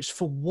pigeon, which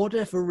for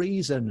whatever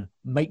reason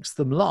makes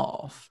them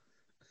laugh.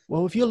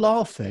 Well, if you're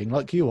laughing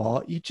like you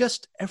are,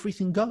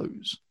 everything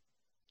goes.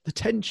 The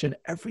tension,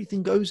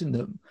 everything goes in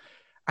them.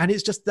 And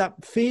it's just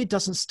that fear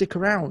doesn't stick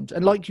around.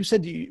 And like you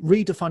said,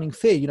 redefining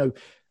fear,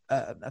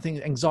 I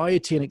think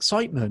anxiety and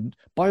excitement,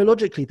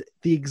 biologically,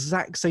 the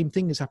exact same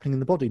thing is happening in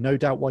the body. No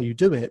doubt why you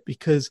do it,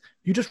 because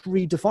you just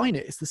redefine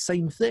it. It's the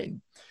same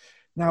thing.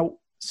 Now,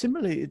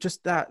 similarly,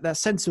 just that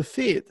sense of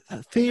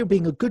fear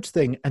being a good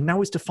thing, and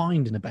now it's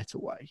defined in a better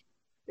way.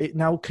 It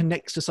now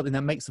connects to something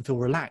that makes them feel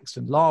relaxed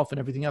and laugh and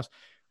everything else,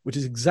 which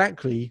is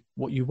exactly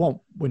what you want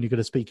when you're going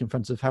to speak in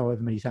front of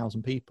however many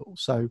thousand people.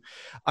 So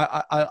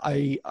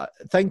I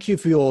thank you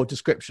for your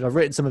description. I've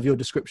written some of your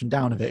description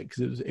down of it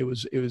because it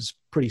was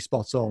pretty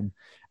spot on.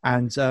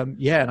 And and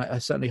I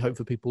certainly hope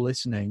for people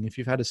listening, if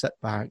you've had a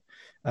setback,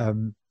 it's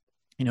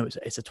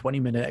a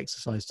 20-minute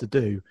exercise to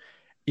do.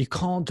 You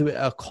can't do it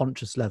at a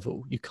conscious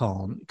level. You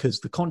can't, because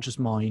the conscious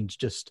mind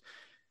just,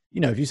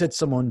 if you said to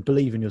someone,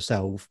 believe in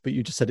yourself, but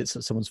you just said it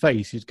at someone's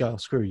face, you'd go, oh,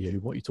 screw you,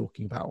 what are you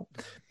talking about?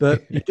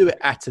 But you do it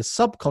at a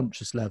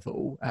subconscious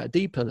level, at a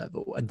deeper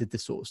level, and did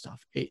this sort of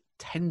stuff, it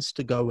tends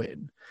to go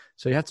in.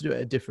 So you have to do it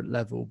at a different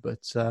level.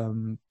 But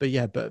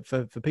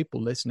for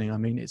people listening, I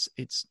mean, it's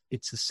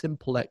a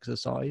simple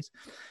exercise,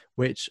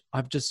 which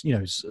I've just,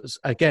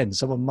 again,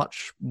 someone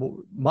much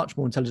more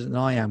intelligent than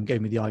I am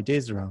gave me the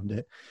ideas around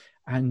it.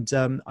 And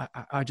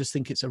I just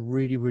think it's a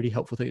really, really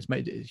helpful thing. It's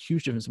made a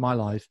huge difference in my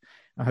life.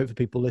 I hope for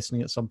people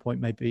listening at some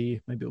point,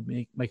 maybe it'll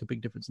make a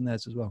big difference in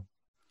theirs as well.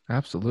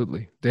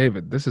 Absolutely.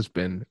 David, this has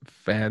been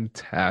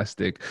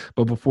fantastic.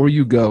 But before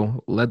you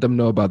go, let them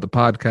know about the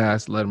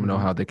podcast, let them know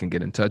how they can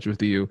get in touch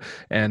with you,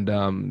 and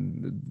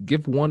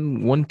give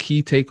one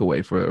key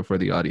takeaway for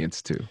the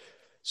audience too.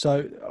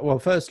 So, well,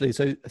 firstly,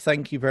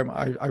 thank you very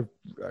much. I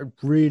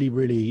really,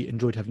 really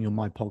enjoyed having you on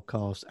my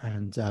podcast,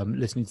 and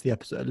listening to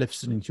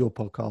your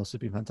podcast has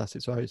been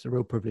fantastic. So it's a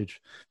real privilege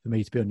for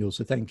me to be on yours.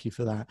 So thank you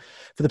for that.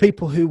 For the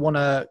people who want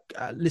to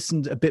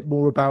listen a bit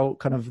more about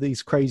kind of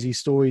these crazy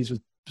stories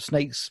with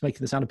snakes making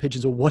the sound of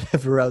pigeons or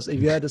whatever else,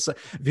 if you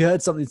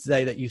heard something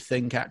today that you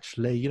think,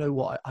 actually, you know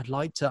what, I'd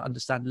like to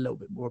understand a little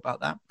bit more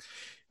about that,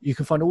 you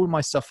can find all of my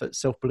stuff at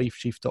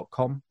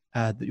selfbeliefchief.com.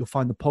 That you'll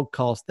find the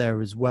podcast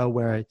there as well,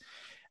 where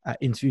I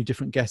interview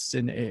different guests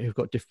who've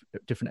got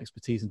different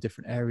expertise in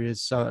different areas.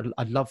 So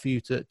I'd love for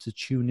you to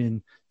tune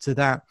in to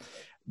that.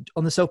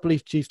 On the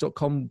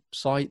selfbeliefchief.com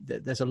site,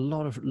 there's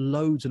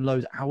loads and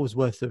loads hours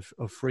worth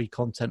of free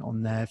content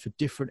on there for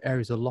different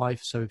areas of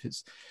life. So if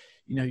it's,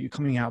 you're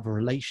coming out of a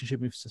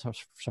relationship, if you're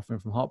suffering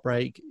from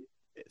heartbreak,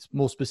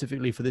 more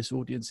specifically for this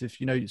audience, if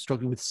you're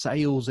struggling with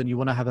sales and you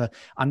want to have a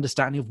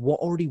understanding of what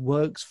already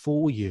works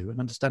for you and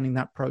understanding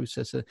that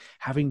process,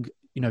 having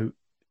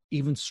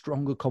even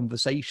stronger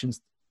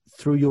conversations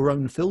through your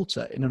own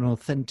filter in an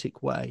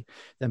authentic way,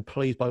 then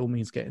please by all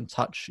means get in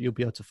touch. You'll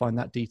be able to find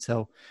that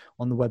detail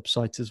on the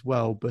website as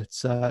well. But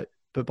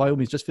by all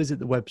means, just visit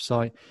the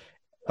website.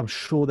 I'm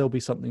sure there'll be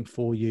something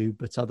for you,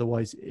 but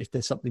otherwise, if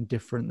there's something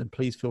different, then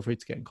please feel free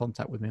to get in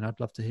contact with me, and I'd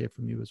love to hear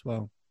from you as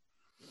well.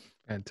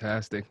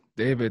 Fantastic.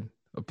 David,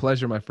 a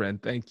pleasure, my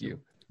friend. Thank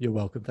you. You're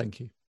welcome. Thank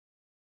you.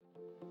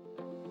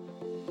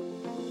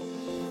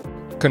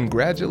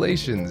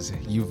 Congratulations,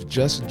 you've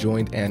just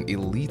joined an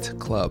elite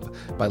club.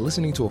 By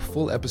listening to a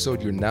full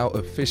episode, you're now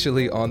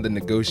officially on the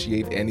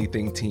Negotiate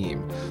Anything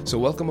team. So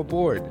welcome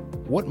aboard.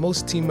 What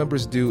most team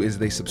members do is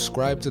they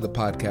subscribe to the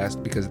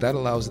podcast because that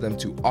allows them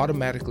to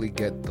automatically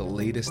get the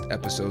latest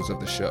episodes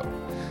of the show.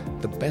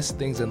 The best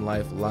things in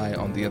life lie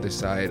on the other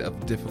side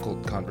of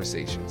difficult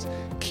conversations.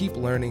 Keep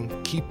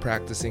learning, keep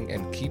practicing,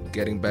 and keep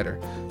getting better.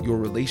 Your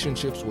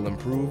relationships will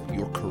improve,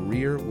 your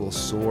career will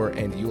soar,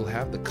 and you'll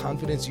have the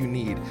confidence you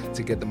need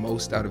to get the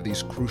most out of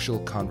these crucial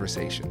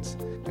conversations.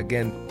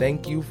 Again,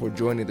 thank you for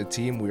joining the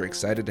team. We're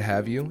excited to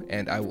have you,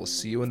 and I will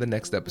see you in the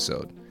next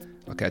episode.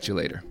 I'll catch you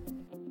later.